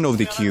front of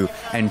the queue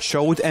and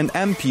showed an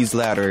MP's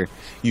letter.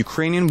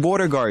 Ukrainian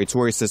border guards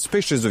were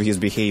suspicious of his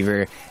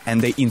behavior,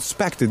 and they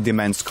inspected the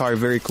man's car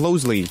very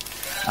closely.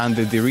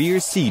 Under the rear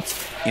seat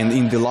and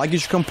in the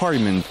luggage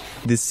compartment,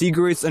 the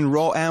cigarettes and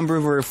raw amber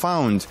were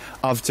found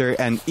after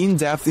an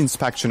in-depth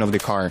inspection of the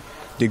car.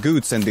 The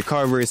goods and the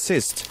car were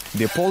seized.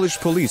 The Polish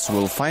police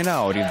will find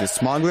out if the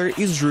smuggler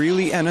is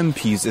really an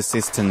MP's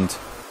assistant.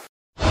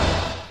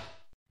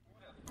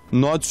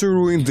 Not to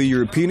ruin the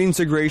European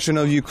integration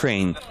of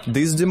Ukraine,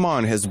 this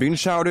demand has been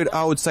shouted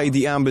outside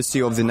the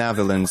embassy of the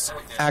Netherlands.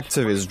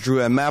 Activists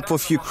drew a map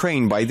of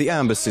Ukraine by the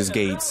embassy's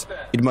gates.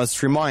 It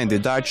must remind the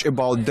Dutch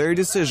about their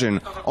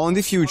decision on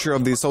the future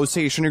of the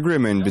association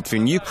agreement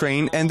between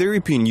Ukraine and the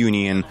European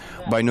Union.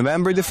 By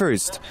November the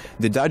 1st,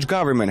 the Dutch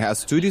government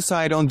has to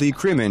decide on the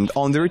agreement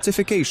on the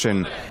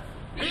ratification.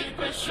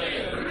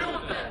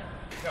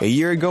 A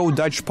year ago,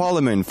 Dutch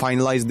Parliament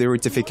finalized the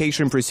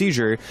ratification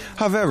procedure,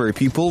 however,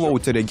 people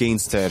voted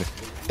against it.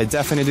 A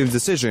definitive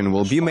decision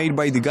will be made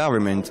by the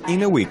government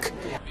in a week.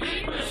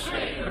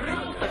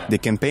 The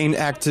campaign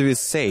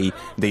activists say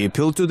they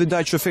appeal to the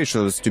Dutch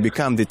officials to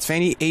become the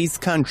 28th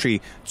country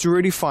to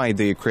ratify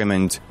the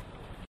agreement.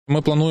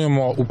 We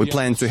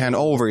plan to hand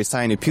over a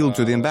signed appeal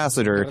to the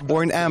ambassador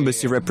or an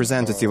embassy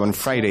representative on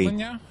Friday.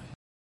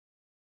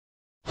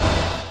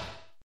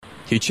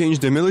 He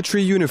changed the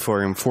military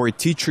uniform for a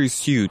teacher's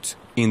suit.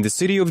 In the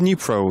city of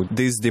Dnipro,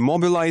 this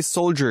demobilized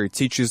soldier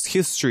teaches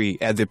history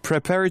at the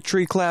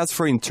preparatory class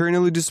for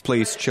internally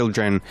displaced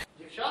children.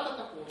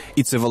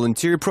 It's a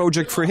volunteer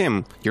project for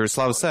him.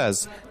 Yaroslav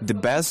says the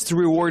best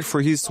reward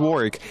for his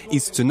work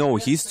is to know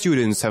his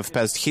students have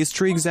passed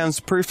history exams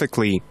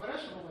perfectly.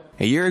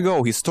 A year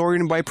ago,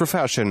 historian by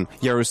profession,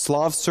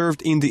 Yaroslav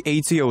served in the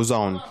ATO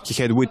zone. He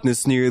had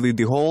witnessed nearly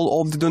the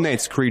whole of the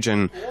Donetsk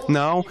region.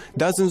 Now,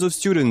 dozens of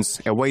students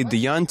await the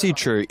young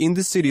teacher in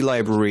the city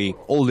library.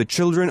 All the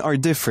children are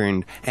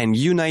different and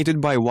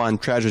united by one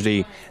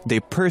tragedy.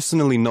 They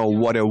personally know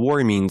what a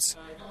war means.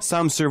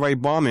 Some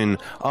survived bombing,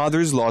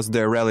 others lost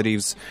their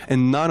relatives,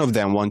 and none of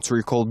them want to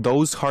recall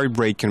those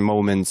heartbreaking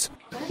moments.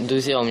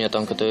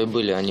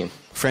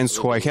 Friends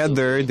who I had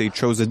there, they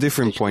chose a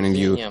different point of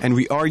view, and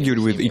we argued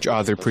with each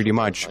other pretty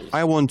much.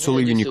 I want to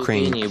live in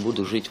Ukraine.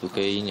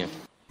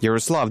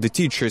 Yaroslav, the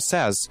teacher,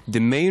 says the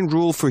main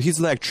rule for his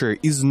lecture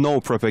is no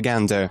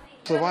propaganda.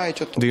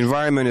 The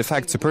environment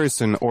affects a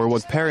person or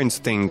what parents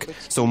think,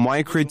 so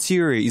my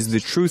criteria is the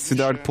truth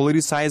without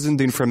politicizing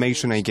the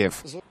information I give.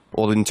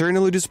 All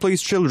internally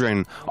displaced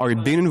children are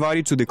being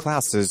invited to the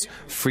classes,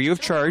 free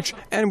of charge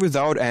and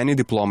without any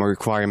diploma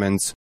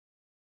requirements.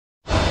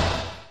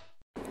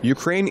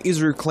 Ukraine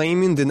is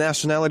reclaiming the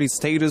nationality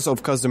status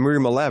of Kazimir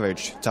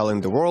Malevich, telling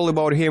the world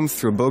about him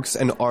through books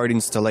and art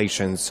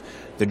installations.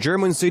 The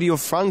German city of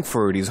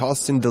Frankfurt is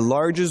hosting the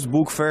largest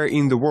book fair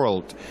in the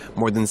world.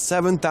 More than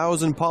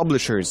 7,000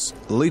 publishers,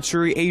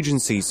 literary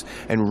agencies,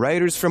 and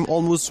writers from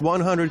almost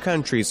 100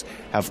 countries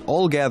have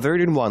all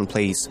gathered in one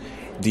place.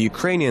 The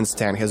Ukrainian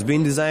stand has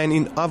been designed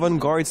in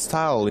avant-garde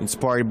style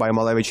inspired by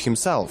Malevich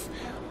himself.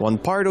 One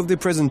part of the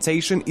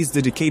presentation is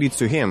dedicated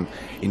to him,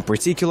 in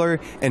particular,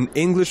 an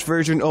English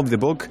version of the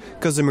book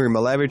Kazimir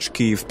Malevich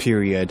Kiev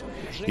Period.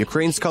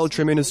 Ukraine's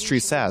Culture Ministry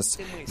says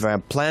there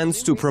are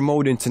plans to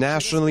promote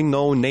internationally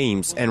known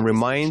names and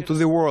remind to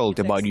the world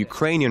about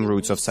Ukrainian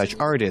roots of such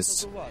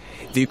artists.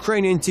 The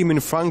Ukrainian team in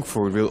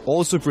Frankfurt will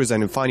also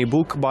present a funny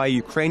book by a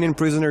Ukrainian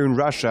prisoner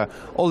in Russia,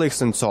 Oleg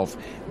Sentsov.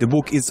 The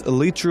book is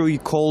literally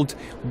called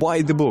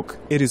Buy the Book,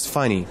 It is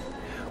Funny.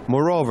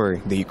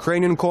 Moreover, the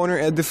Ukrainian corner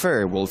at the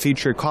fair will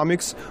feature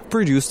comics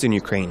produced in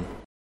Ukraine.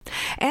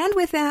 And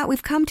with that,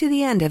 we've come to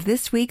the end of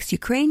this week's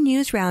Ukraine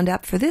News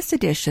Roundup for this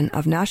edition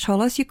of Nash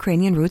Holos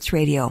Ukrainian Roots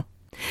Radio.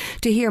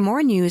 To hear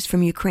more news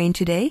from Ukraine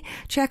today,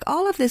 check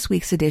all of this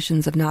week's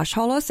editions of Nash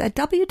Holos at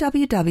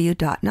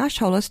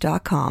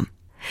www.nashholos.com.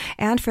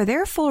 And for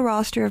their full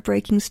roster of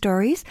breaking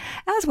stories,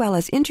 as well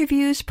as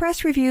interviews, press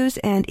reviews,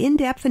 and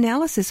in-depth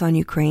analysis on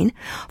Ukraine,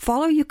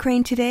 follow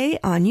Ukraine Today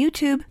on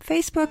YouTube,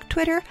 Facebook,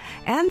 Twitter,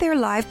 and their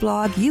live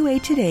blog,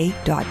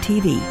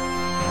 uatoday.tv.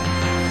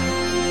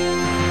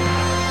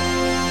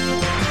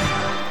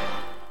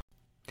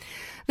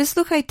 Ви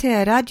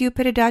слухайте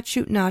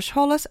радіопередачу «Наш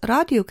голос»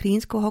 Радіо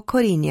Українського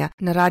коріння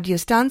на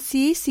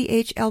радіостанції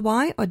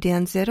CHLY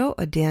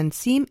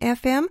 1017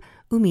 FM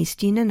у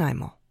місті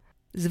Нанаймо.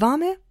 З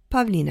вами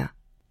Pavlina.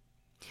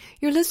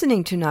 You're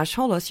listening to Nash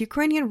Holos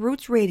Ukrainian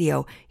Roots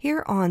Radio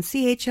here on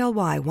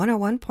CHLY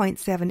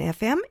 101.7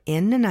 FM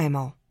in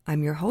Nanaimo.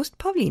 I'm your host,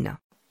 Pavlina.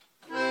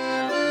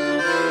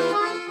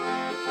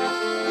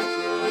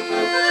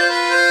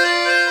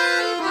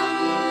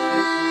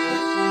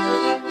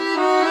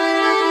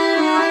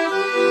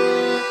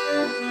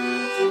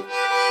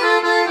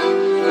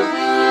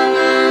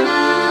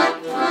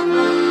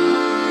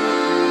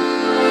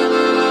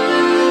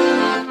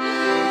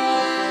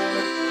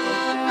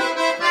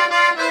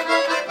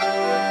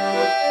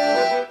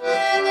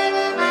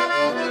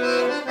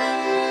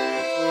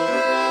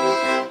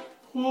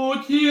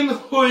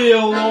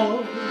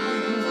 Хуйло,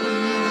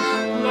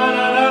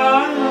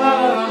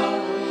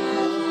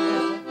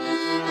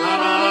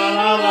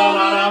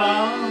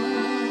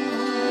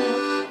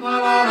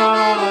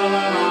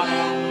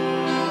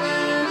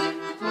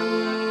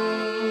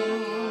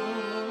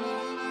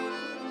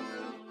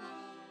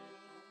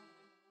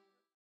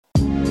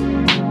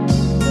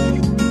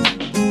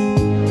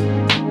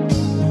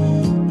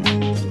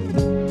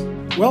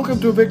 Welcome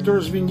to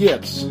Victor's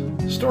Vignettes,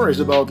 stories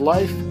about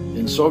life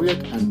in Soviet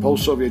and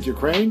post-Soviet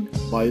Ukraine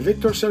by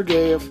Viktor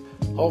Sergeyev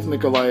of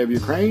Mykolaiv,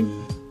 Ukraine.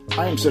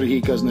 I am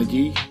Serhiy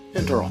Kaznady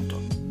in Toronto.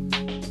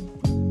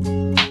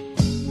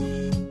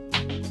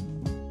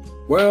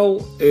 Well,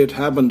 it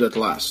happened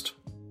at last.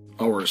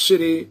 Our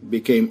city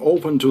became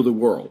open to the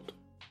world.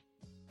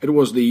 It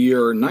was the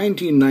year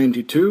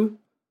 1992,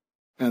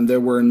 and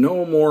there were no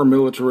more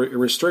military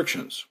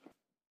restrictions.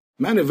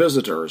 Many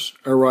visitors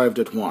arrived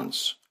at once,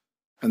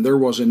 and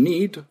there was a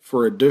need for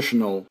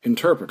additional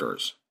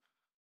interpreters.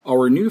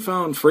 Our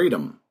newfound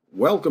freedom,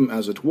 welcome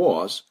as it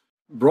was,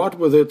 brought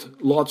with it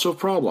lots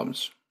of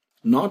problems.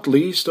 Not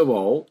least of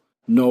all,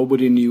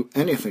 nobody knew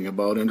anything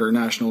about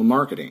international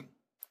marketing,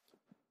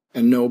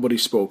 and nobody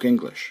spoke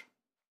English.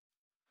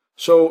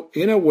 So,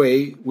 in a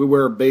way, we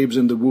were babes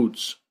in the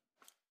woods,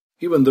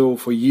 even though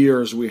for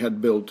years we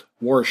had built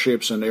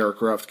warships and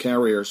aircraft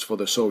carriers for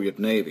the Soviet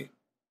Navy.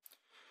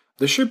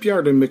 The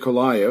shipyard in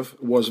Mykolaiv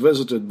was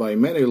visited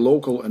by many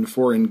local and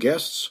foreign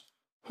guests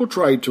who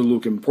tried to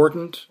look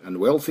important and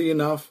wealthy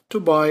enough to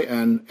buy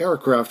an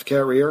aircraft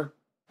carrier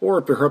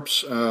or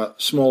perhaps a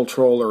small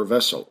trawler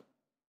vessel.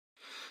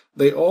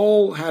 They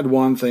all had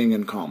one thing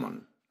in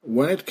common.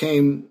 When it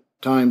came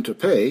time to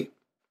pay,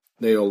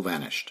 they all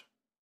vanished,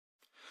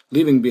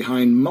 leaving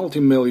behind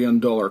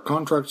multi-million-dollar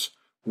contracts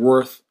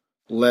worth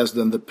less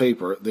than the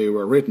paper they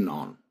were written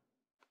on.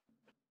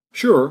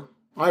 Sure,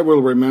 I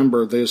will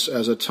remember this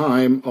as a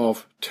time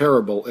of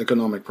terrible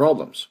economic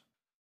problems.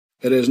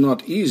 It is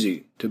not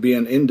easy to be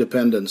an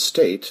independent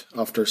state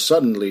after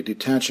suddenly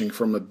detaching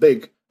from a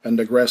big and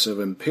aggressive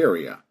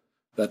imperia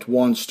that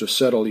wants to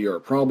settle your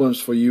problems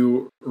for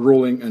you,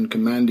 ruling and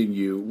commanding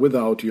you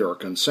without your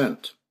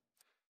consent.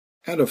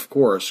 And of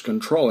course,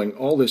 controlling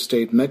all the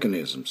state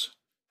mechanisms,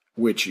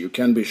 which you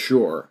can be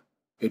sure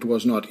it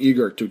was not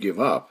eager to give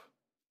up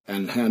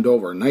and hand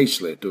over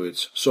nicely to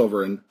its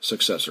sovereign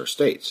successor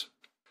states.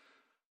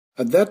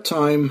 At that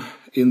time,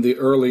 in the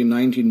early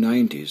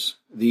 1990s,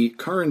 the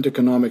current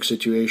economic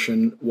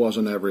situation was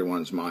on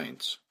everyone's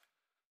minds.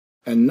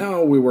 And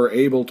now we were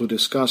able to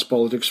discuss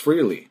politics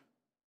freely.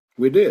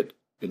 We did,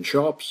 in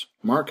shops,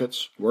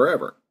 markets,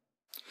 wherever.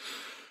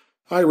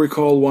 I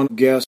recall one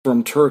guest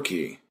from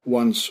Turkey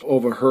once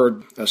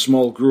overheard a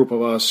small group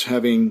of us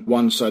having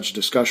one such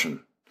discussion.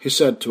 He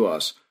said to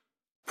us,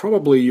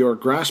 "Probably your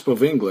grasp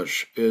of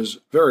English is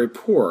very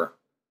poor,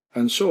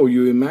 and so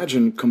you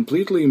imagine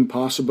completely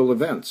impossible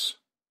events.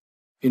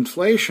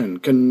 Inflation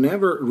can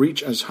never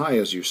reach as high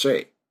as you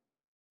say.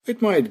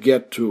 It might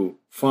get to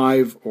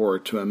 5 or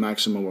to a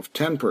maximum of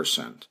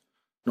 10%,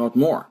 not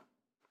more."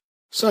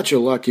 Such a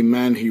lucky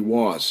man he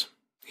was.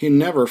 He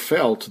never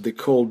felt the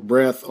cold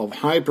breath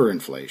of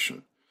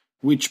hyperinflation,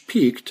 which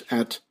peaked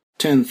at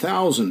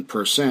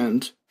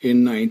 10,000%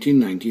 in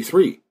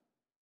 1993.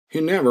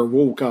 He never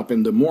woke up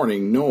in the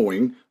morning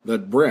knowing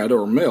that bread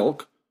or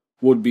milk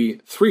would be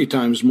 3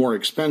 times more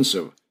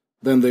expensive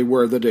than they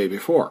were the day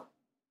before.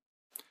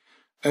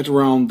 At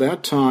around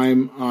that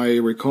time, I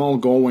recall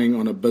going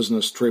on a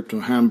business trip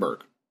to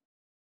Hamburg.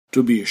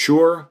 To be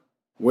sure,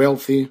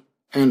 wealthy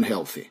and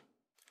healthy.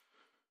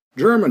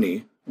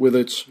 Germany, with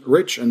its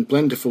rich and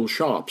plentiful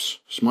shops,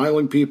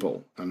 smiling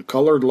people, and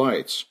colored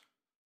lights,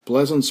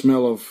 pleasant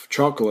smell of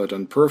chocolate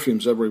and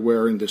perfumes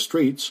everywhere in the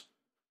streets,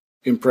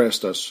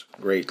 impressed us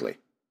greatly.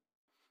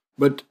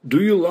 But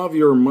do you love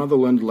your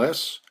motherland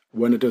less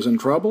when it is in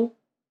trouble?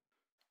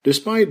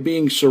 Despite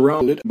being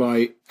surrounded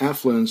by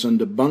affluence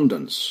and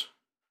abundance,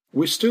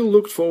 we still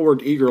looked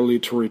forward eagerly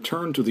to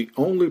return to the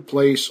only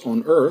place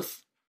on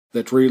earth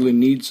that really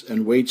needs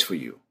and waits for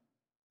you,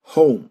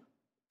 home.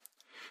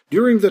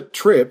 During the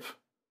trip,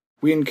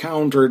 we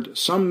encountered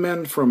some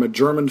men from a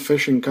German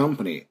fishing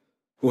company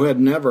who had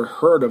never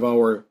heard of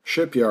our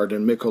shipyard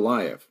in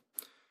Mykolaiv.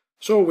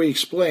 So we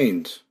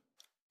explained,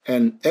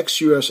 an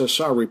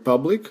ex-USSR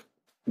republic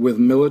with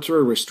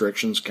military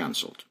restrictions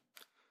cancelled.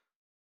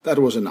 That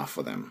was enough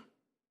for them.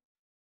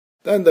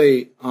 Then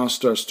they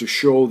asked us to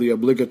show the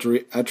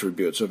obligatory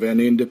attributes of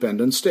any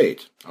independent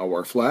state,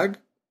 our flag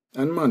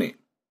and money.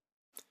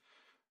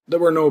 There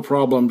were no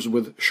problems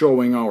with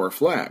showing our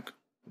flag,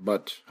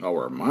 but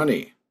our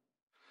money.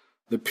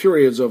 The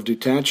periods of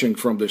detaching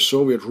from the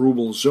Soviet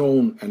ruble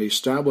zone and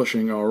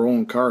establishing our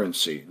own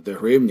currency, the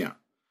hryvnia,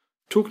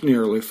 took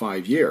nearly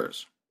 5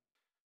 years.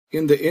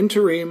 In the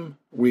interim,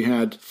 we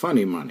had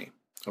funny money.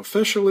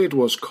 Officially it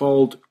was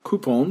called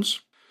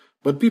coupons,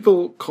 but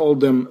people called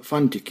them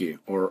fantiki,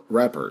 or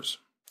wrappers,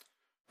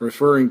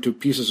 referring to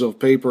pieces of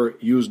paper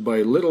used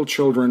by little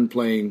children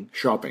playing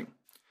shopping.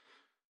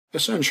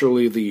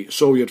 Essentially the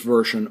Soviet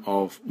version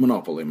of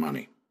monopoly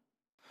money.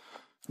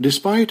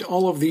 Despite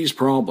all of these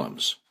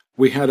problems,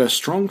 we had a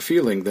strong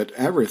feeling that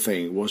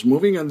everything was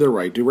moving in the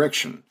right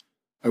direction,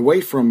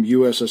 away from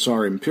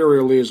USSR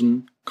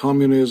imperialism,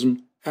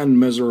 communism, and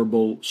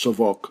miserable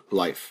Sovok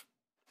life.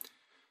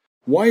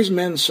 Wise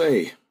men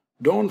say,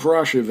 don't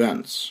rush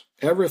events.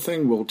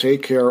 Everything will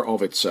take care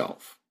of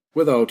itself,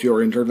 without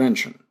your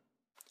intervention.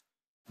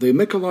 The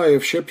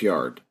Mykolaiv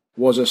shipyard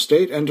was a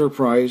state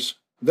enterprise,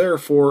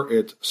 therefore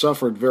it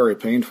suffered very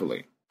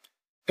painfully.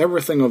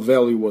 Everything of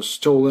value was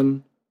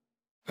stolen,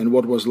 and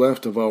what was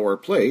left of our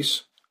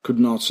place could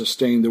not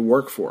sustain the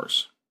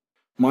workforce.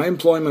 My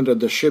employment at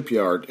the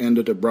shipyard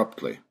ended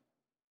abruptly.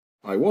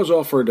 I was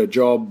offered a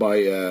job by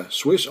a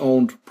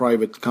Swiss-owned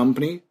private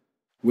company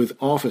with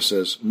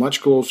offices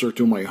much closer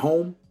to my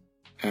home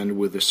and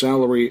with the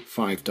salary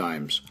 5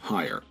 times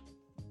higher.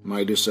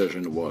 My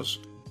decision was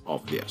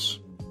obvious.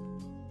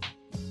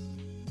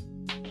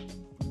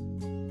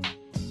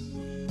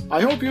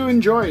 I hope you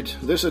enjoyed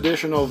this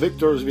edition of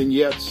Victor's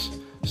Vignettes,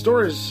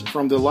 stories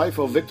from the life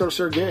of Viktor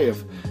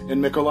Sergeyev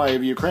in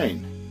Mykolaiv,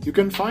 Ukraine. You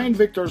can find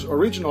Victor's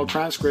original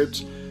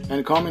transcripts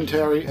and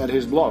commentary at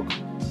his blog,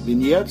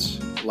 Vignettes,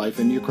 Life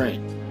in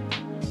Ukraine.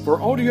 For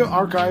audio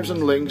archives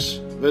and links,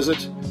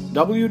 visit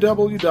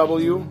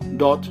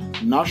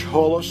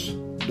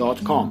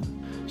www.nashholos.com.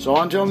 So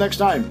until next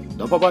time,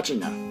 do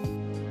побачення.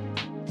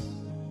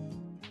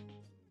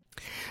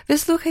 Ви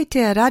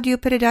слухаєте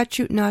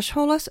радіопередачу «Наш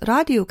голос»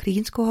 Радіо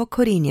Українського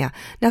коріння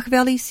на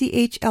хвилі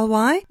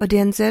CHLY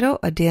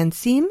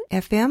 1017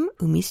 FM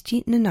у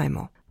місті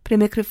Нанаймо. При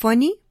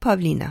мікрофоні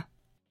Павліна.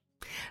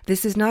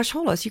 This is Nash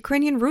Holos,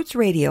 Ukrainian Roots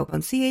Radio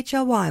on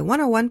CHLY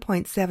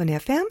 101.7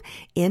 FM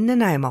in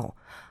Nanaimo.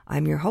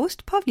 I'm your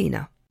host,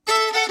 Pavlina.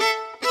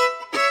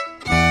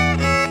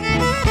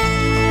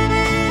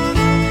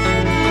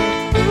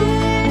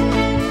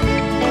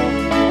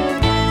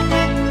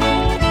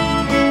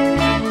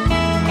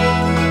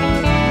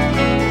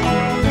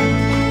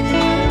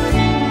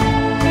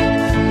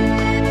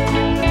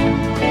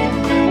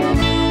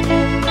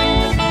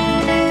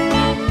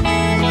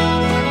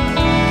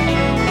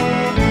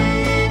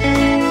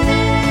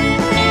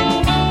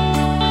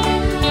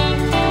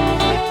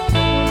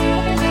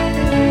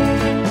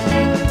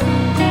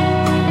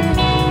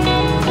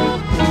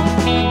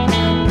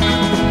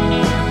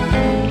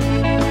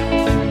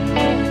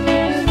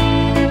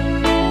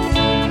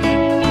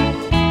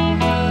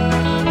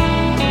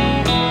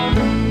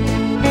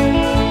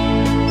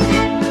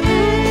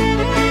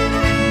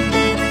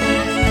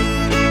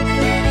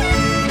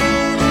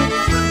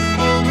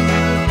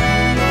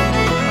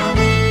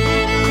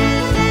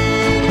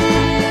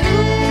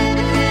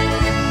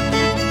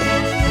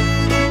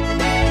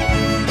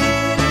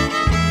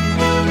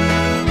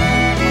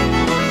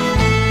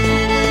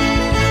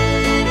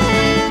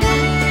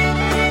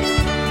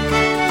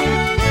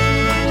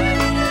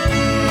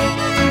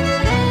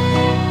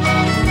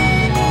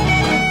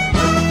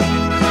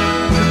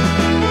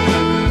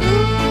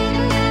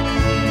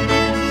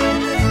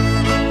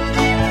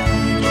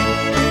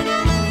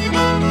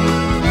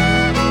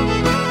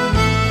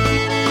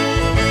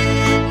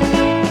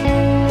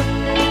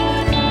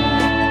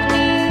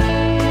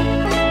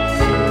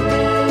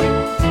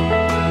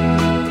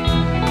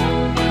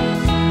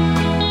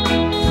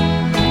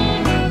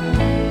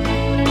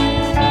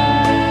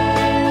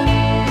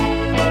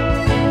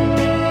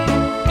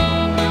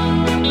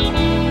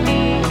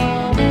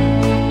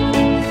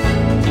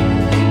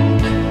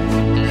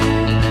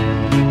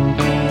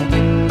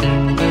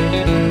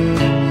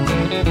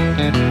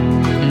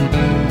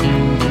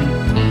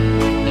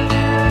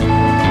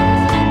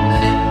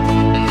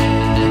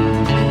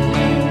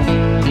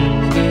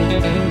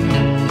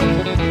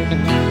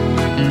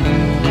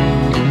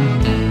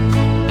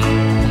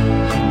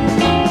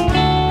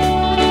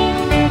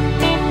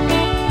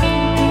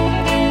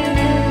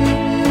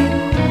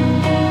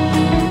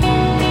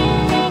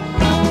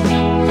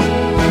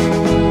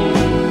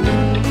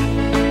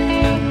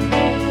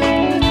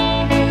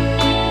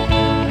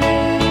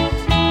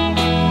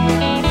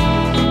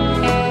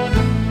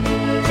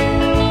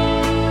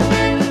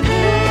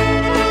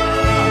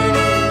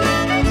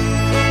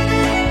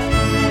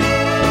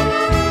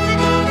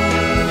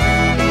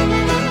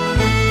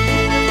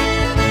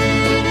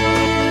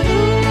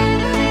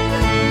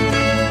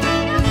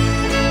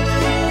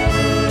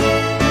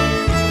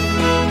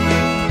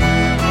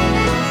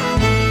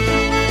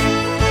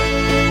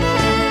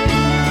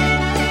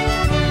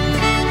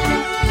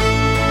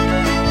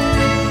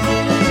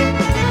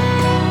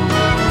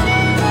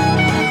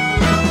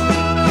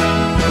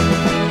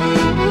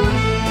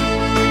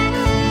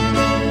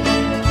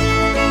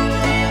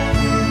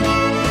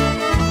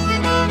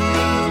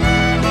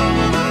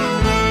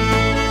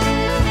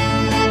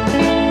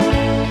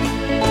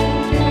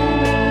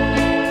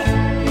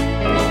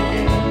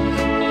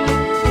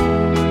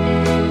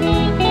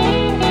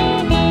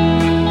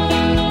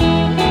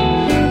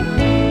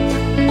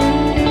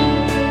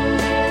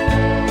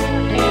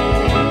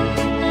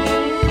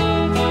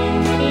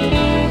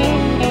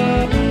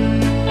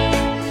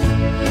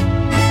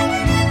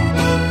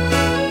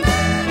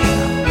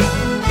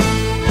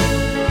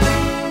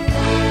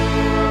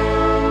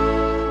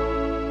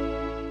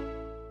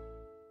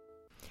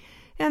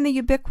 And the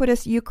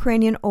ubiquitous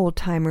Ukrainian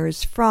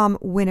old-timers from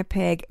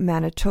Winnipeg,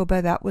 Manitoba,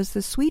 that was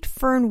the Sweet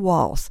Fern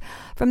Waltz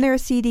from their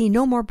CD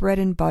No More Bread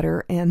and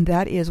Butter, and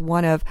that is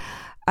one of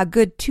a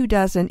good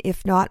 24,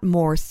 if not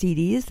more,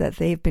 CDs that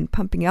they've been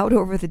pumping out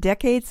over the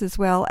decades, as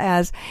well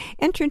as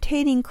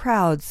entertaining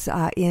crowds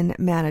in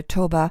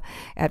Manitoba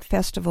at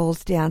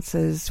festivals,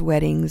 dances,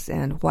 weddings,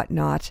 and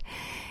whatnot,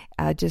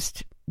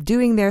 just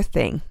doing their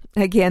thing.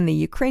 Again, the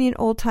Ukrainian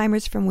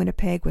old-timers from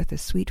Winnipeg with the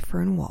Sweet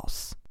Fern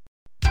Waltz.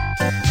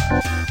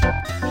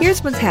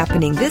 Here's what's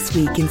happening this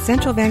week in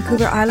Central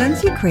Vancouver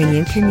Island's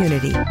Ukrainian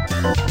community.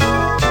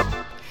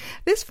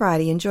 This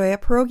Friday, enjoy a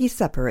pierogi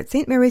supper at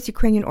St. Mary's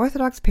Ukrainian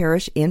Orthodox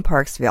Parish in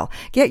Parksville.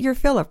 Get your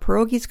fill of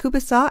pierogis,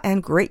 kubasa,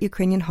 and great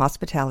Ukrainian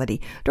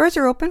hospitality. Doors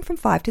are open from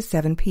 5 to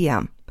 7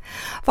 p.m.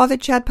 Father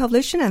Chad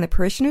Pavlishin and the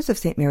parishioners of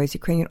St. Mary's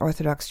Ukrainian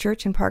Orthodox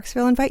Church in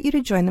Parksville invite you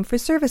to join them for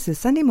services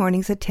Sunday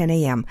mornings at 10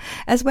 a.m.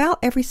 As well,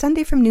 every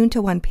Sunday from noon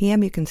to 1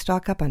 p.m. you can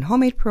stock up on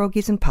homemade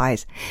pierogies and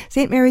pies.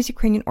 St. Mary's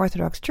Ukrainian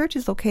Orthodox Church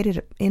is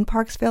located in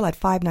Parksville at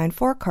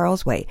 594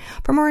 Carl's Way.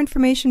 For more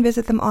information,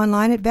 visit them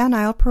online at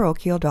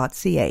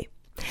vanisleparochial.ca.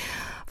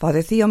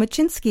 Father Theo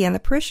Machinsky and the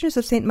parishioners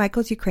of St.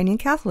 Michael's Ukrainian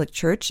Catholic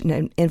Church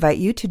invite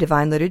you to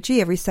Divine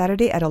Liturgy every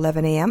Saturday at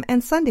 11 a.m.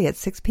 and Sunday at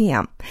 6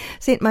 p.m.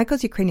 St.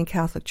 Michael's Ukrainian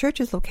Catholic Church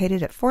is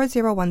located at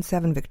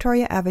 4017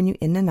 Victoria Avenue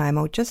in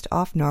Nanaimo, just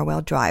off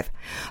Norwell Drive.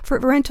 For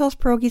rentals,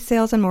 pierogi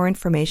sales, and more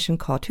information,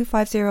 call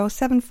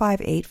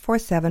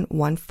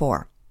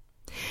 250-758-4714.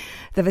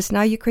 The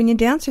Vesna Ukrainian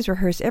dancers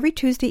rehearse every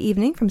Tuesday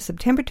evening from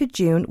September to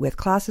June with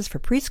classes for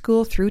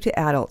preschool through to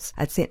adults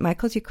at St.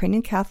 Michael's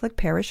Ukrainian Catholic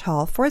Parish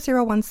Hall,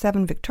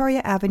 4017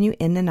 Victoria Avenue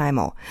in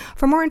Nanaimo.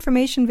 For more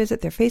information,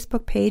 visit their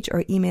Facebook page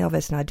or email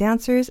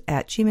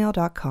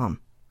vesnadancers@gmail.com.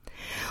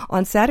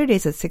 On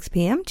Saturdays at 6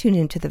 p.m., tune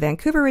in to the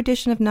Vancouver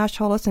edition of Nash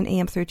Holos on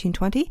AM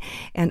 1320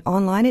 and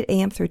online at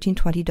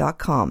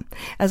am1320.com.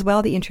 As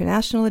well, the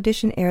international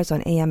edition airs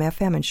on AM,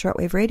 FM, and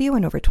shortwave radio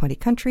in over 20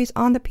 countries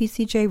on the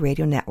PCJ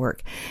Radio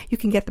Network. You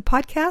can get the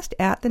podcast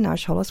at the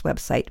Nash Holos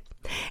website.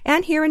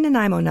 And here in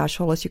Nanaimo, Nash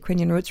Holos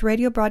Ukrainian Roots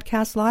Radio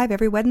broadcasts live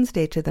every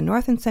Wednesday to the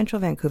North and Central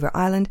Vancouver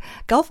Island,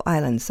 Gulf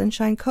Island,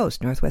 Sunshine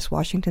Coast, Northwest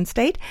Washington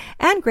State,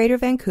 and Greater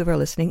Vancouver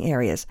listening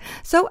areas.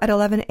 So at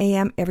 11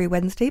 a.m. every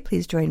Wednesday,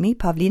 please join me,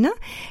 Pavlina,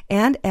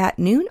 and at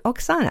noon,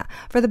 Oksana,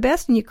 for the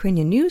best in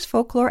Ukrainian news,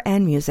 folklore,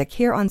 and music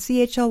here on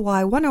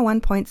CHLY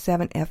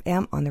 101.7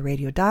 FM on the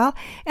radio dial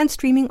and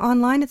streaming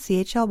online at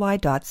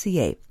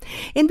chly.ca.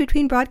 In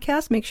between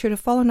broadcasts, make sure to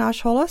follow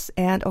Nash Holos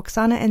and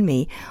Oksana and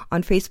me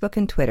on Facebook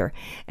and Twitter.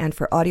 And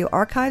for audio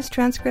archives,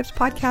 transcripts,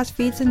 podcast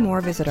feeds, and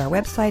more, visit our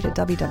website at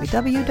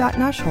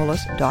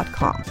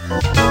www.nashholos.com.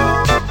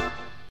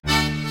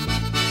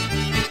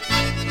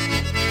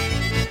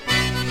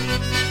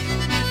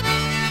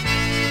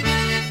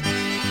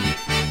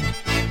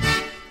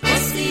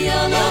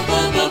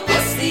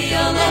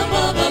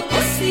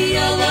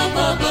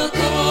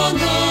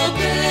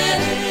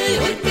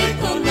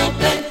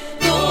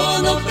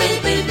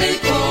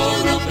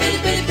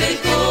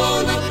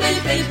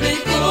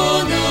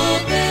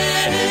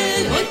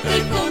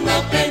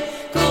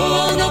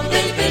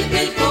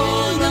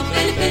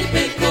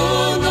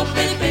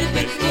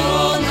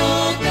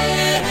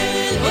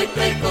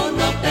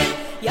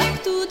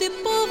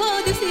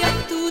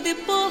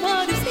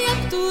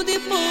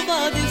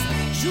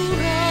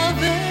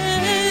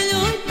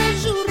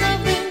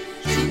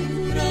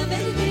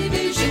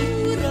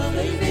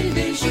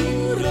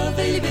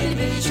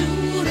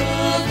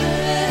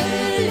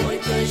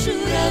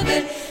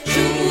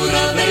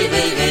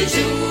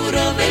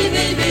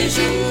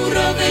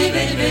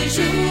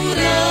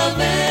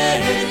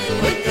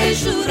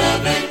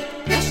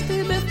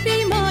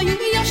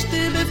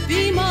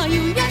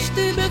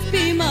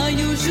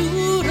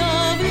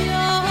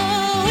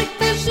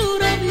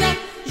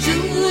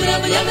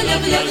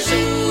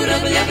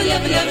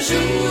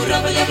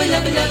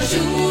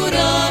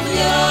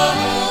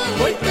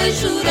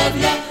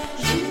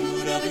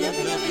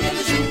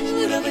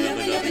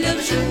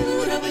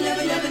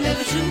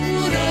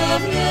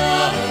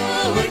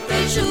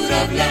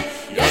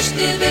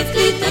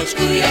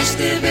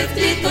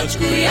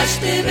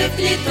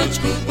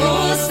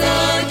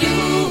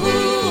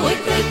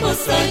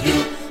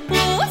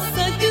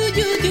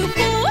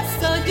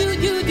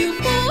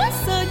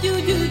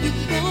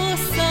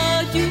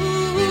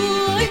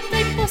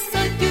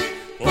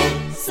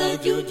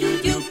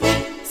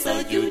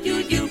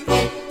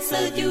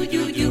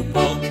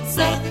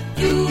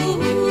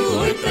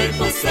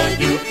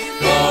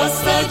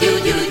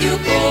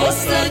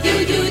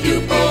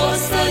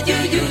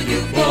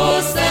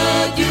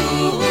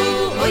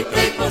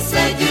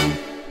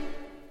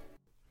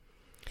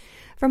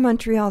 From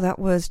Montreal, that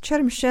was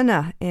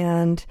Chermshena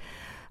and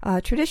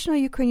traditional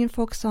Ukrainian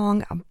folk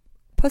song,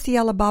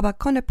 Posiela Baba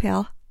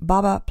Konopel,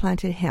 Baba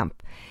Planted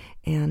Hemp.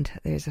 And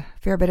there's a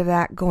fair bit of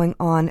that going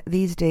on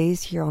these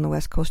days here on the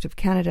west coast of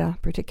Canada,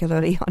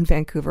 particularly on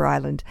Vancouver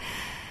Island,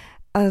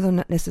 although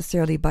not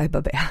necessarily by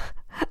Baba.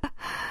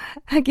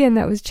 Again,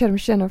 that was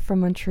Chermshena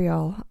from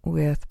Montreal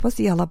with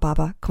Posiela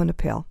Baba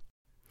Konopel.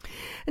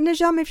 На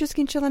жаль, ми вже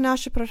скінчили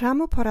нашу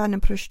програму, пора нам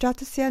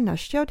прощатися на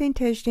ще один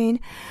тиждень,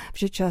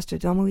 вже час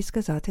додому і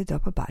сказати до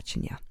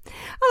побачення.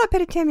 Але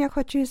перед тим я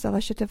хочу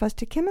залишити вас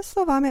такими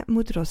словами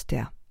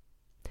мудрості.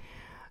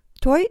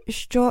 Той,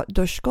 що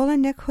до школи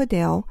не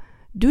ходив,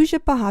 дуже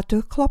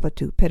багато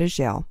клопоту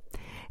пережив.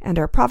 And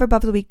our proverb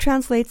of the week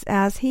translates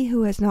as, he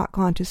who has not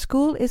gone to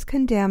school is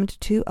condemned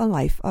to a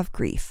life of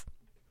grief.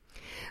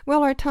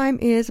 Well, our time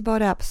is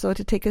about up, so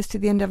to take us to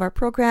the end of our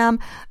program,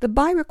 the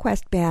By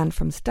Request Band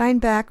from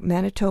Steinbach,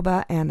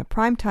 Manitoba, and the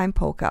Primetime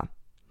Polka.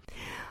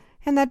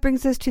 And that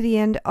brings us to the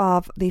end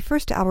of the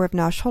first hour of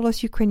Nash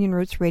Holos Ukrainian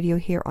Roots Radio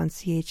here on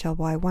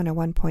CHLY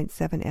 101.7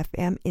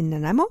 FM in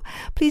Nanaimo.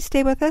 Please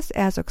stay with us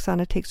as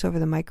Oksana takes over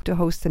the mic to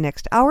host the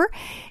next hour,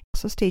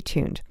 so stay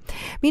tuned.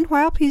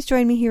 Meanwhile, please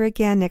join me here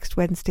again next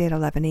Wednesday at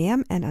 11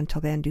 a.m. And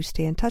until then, do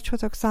stay in touch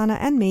with Oksana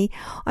and me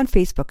on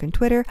Facebook and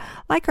Twitter,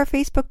 like our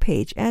Facebook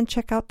page, and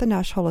check out the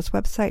Nash Holos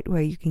website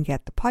where you can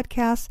get the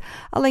podcasts,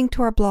 a link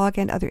to our blog,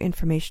 and other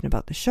information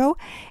about the show,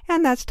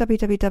 and that's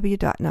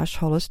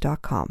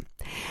www.nashholos.com.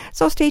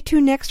 So stay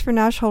tuned next for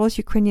Nash Holos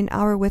Ukrainian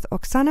Hour with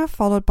Oksana,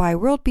 followed by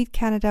World Beat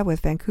Canada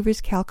with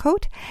Vancouver's Cal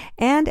Coat,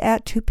 and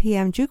at 2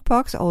 p.m.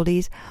 Jukebox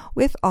Oldies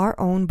with our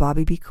own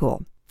Bobby Be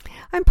Cool.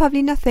 I'm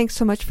Pavlina. Thanks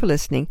so much for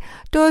listening.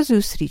 Do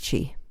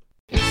zустрічі.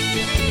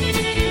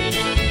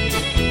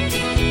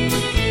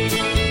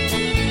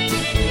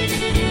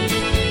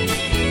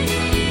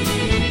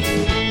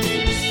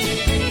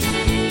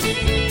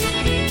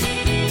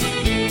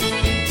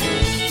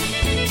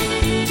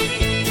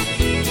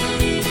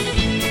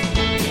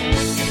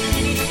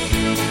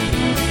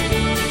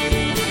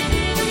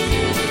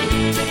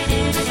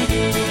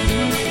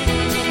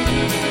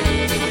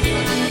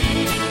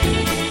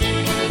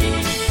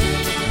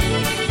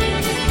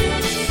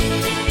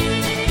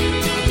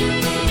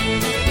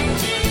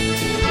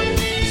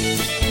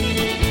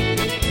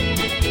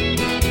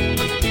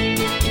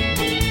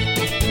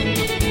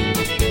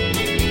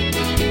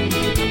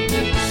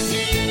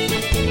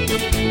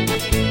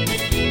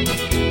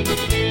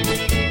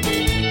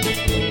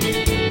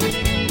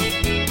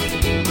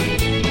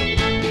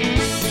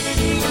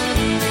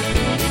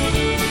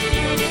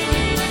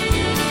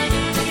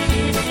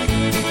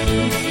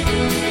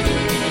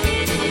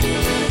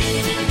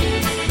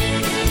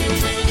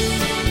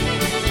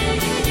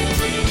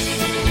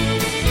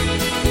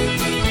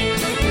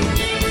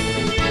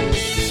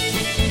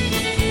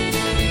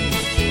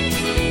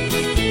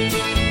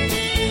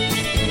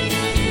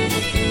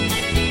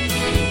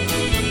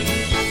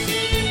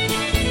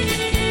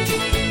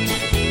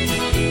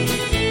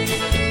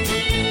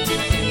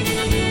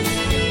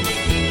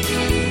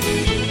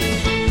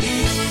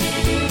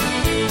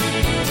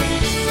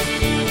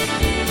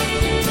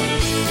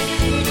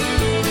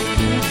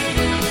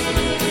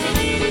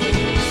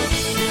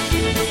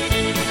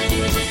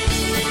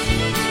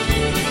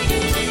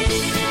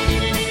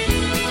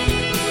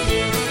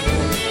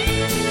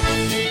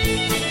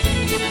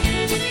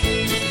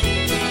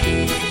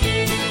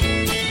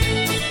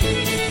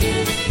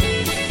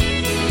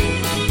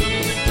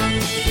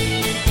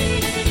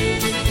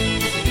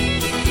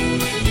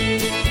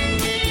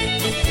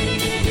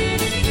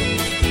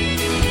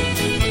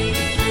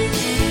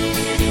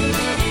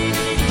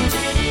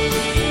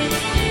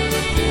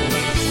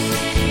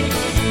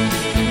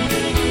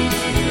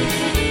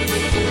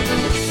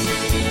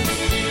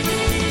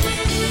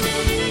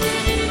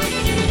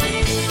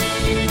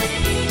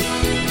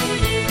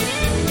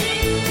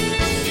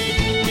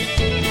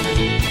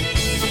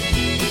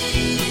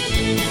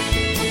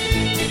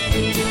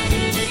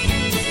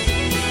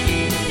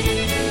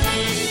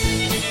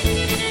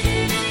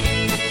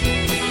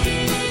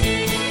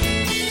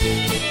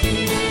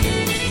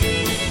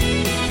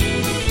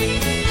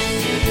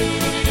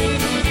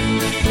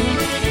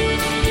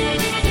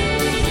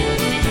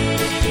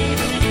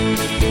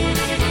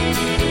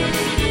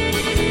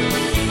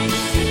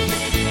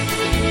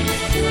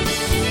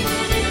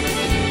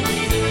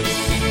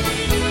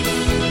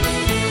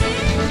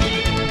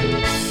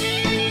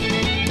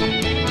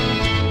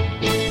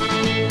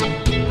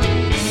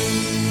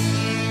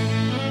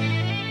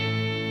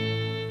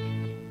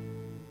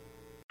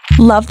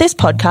 Love this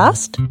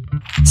podcast?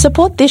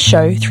 Support this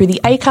show through the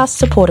Acast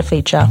supporter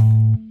feature.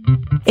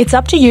 It's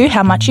up to you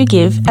how much you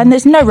give, and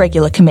there's no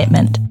regular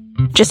commitment.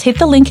 Just hit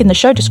the link in the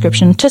show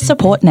description to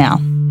support now.